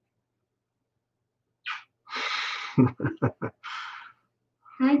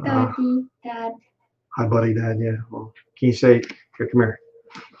Hi, Daddy. Dad. Hi, buddy, Dad. Yeah. Well, can you say, here, come here.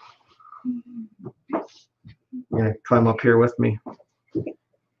 You're gonna climb up here with me.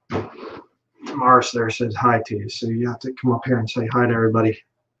 Mars there says hi to you, so you have to come up here and say hi to everybody.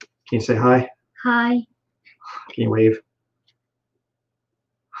 Can you say hi? Hi. Can you wave?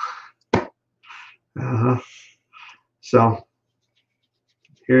 So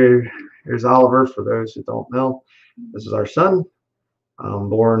here's Oliver. For those who don't know, this is our son,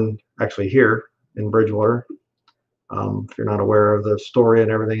 born actually here in Bridgewater. If you're not aware of the story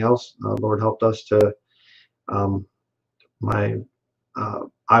and everything else, Lord helped us to. I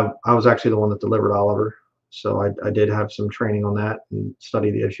was actually the one that delivered Oliver, so I did have some training on that and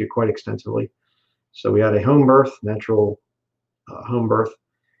studied the issue quite extensively. So we had a home birth, natural home birth,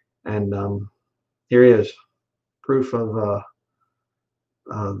 and here he is, proof of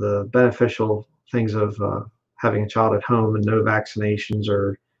the beneficial things of having a child at home and no vaccinations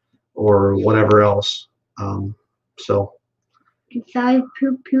or whatever else. So 5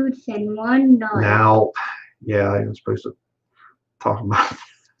 poo-poos and 1 nut. now, yeah, I was supposed to talk about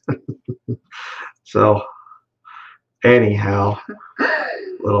it. So anyhow,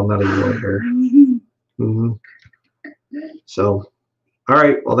 little nutty boy here. So, all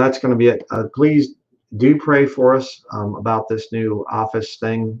right, well, that's going to be it. Please do pray for us about this new office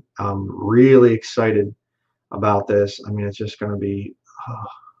thing. I'm really excited about this. I mean, it's just going to be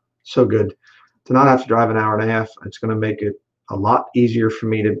so good to not have to drive an hour and a half. It's going to make it a lot easier for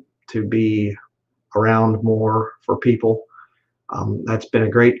me to be around more for people. That's been a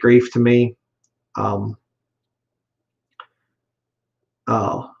great grief to me. So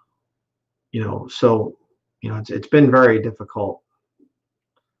it's been very difficult.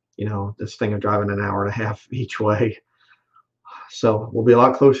 This thing of driving an hour and a half each way. So we'll be a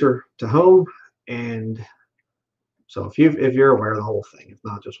lot closer to home. And so if you're aware of the whole thing, if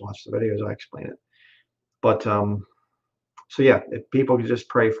not, just watch the videos, I explain it. But so yeah, if people could just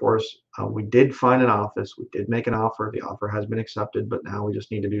pray for us. We did find an office. We did make an offer. The offer has been accepted, but now we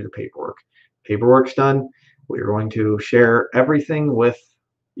just need to do the paperwork. Paperwork's done. We are going to share everything with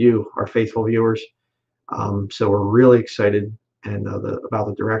you, our faithful viewers. So we're really excited and about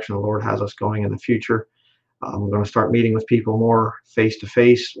the direction the Lord has us going in the future. We're going to start meeting with people more face to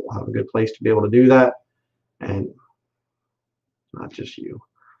face. We'll have a good place to be able to do that, and not just you,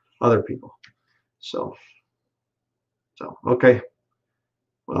 other people. So okay.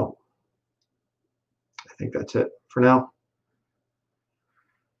 Well, I think that's it for now.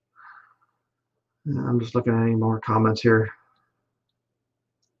 I'm just looking at any more comments here.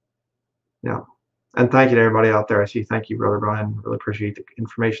 Yeah. And thank you to everybody out there. I see. Thank you, Brother Brian. Really appreciate the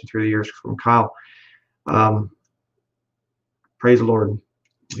information through the years from Kyle. Praise the Lord.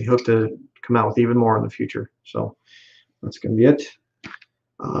 We hope to come out with even more in the future. So that's going to be it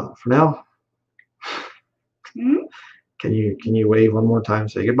for now. Can you wave one more time?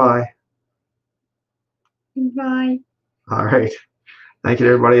 Say goodbye. Goodbye. All right. Thank you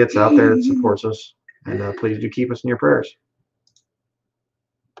to everybody that's out there that supports us. And please do keep us in your prayers.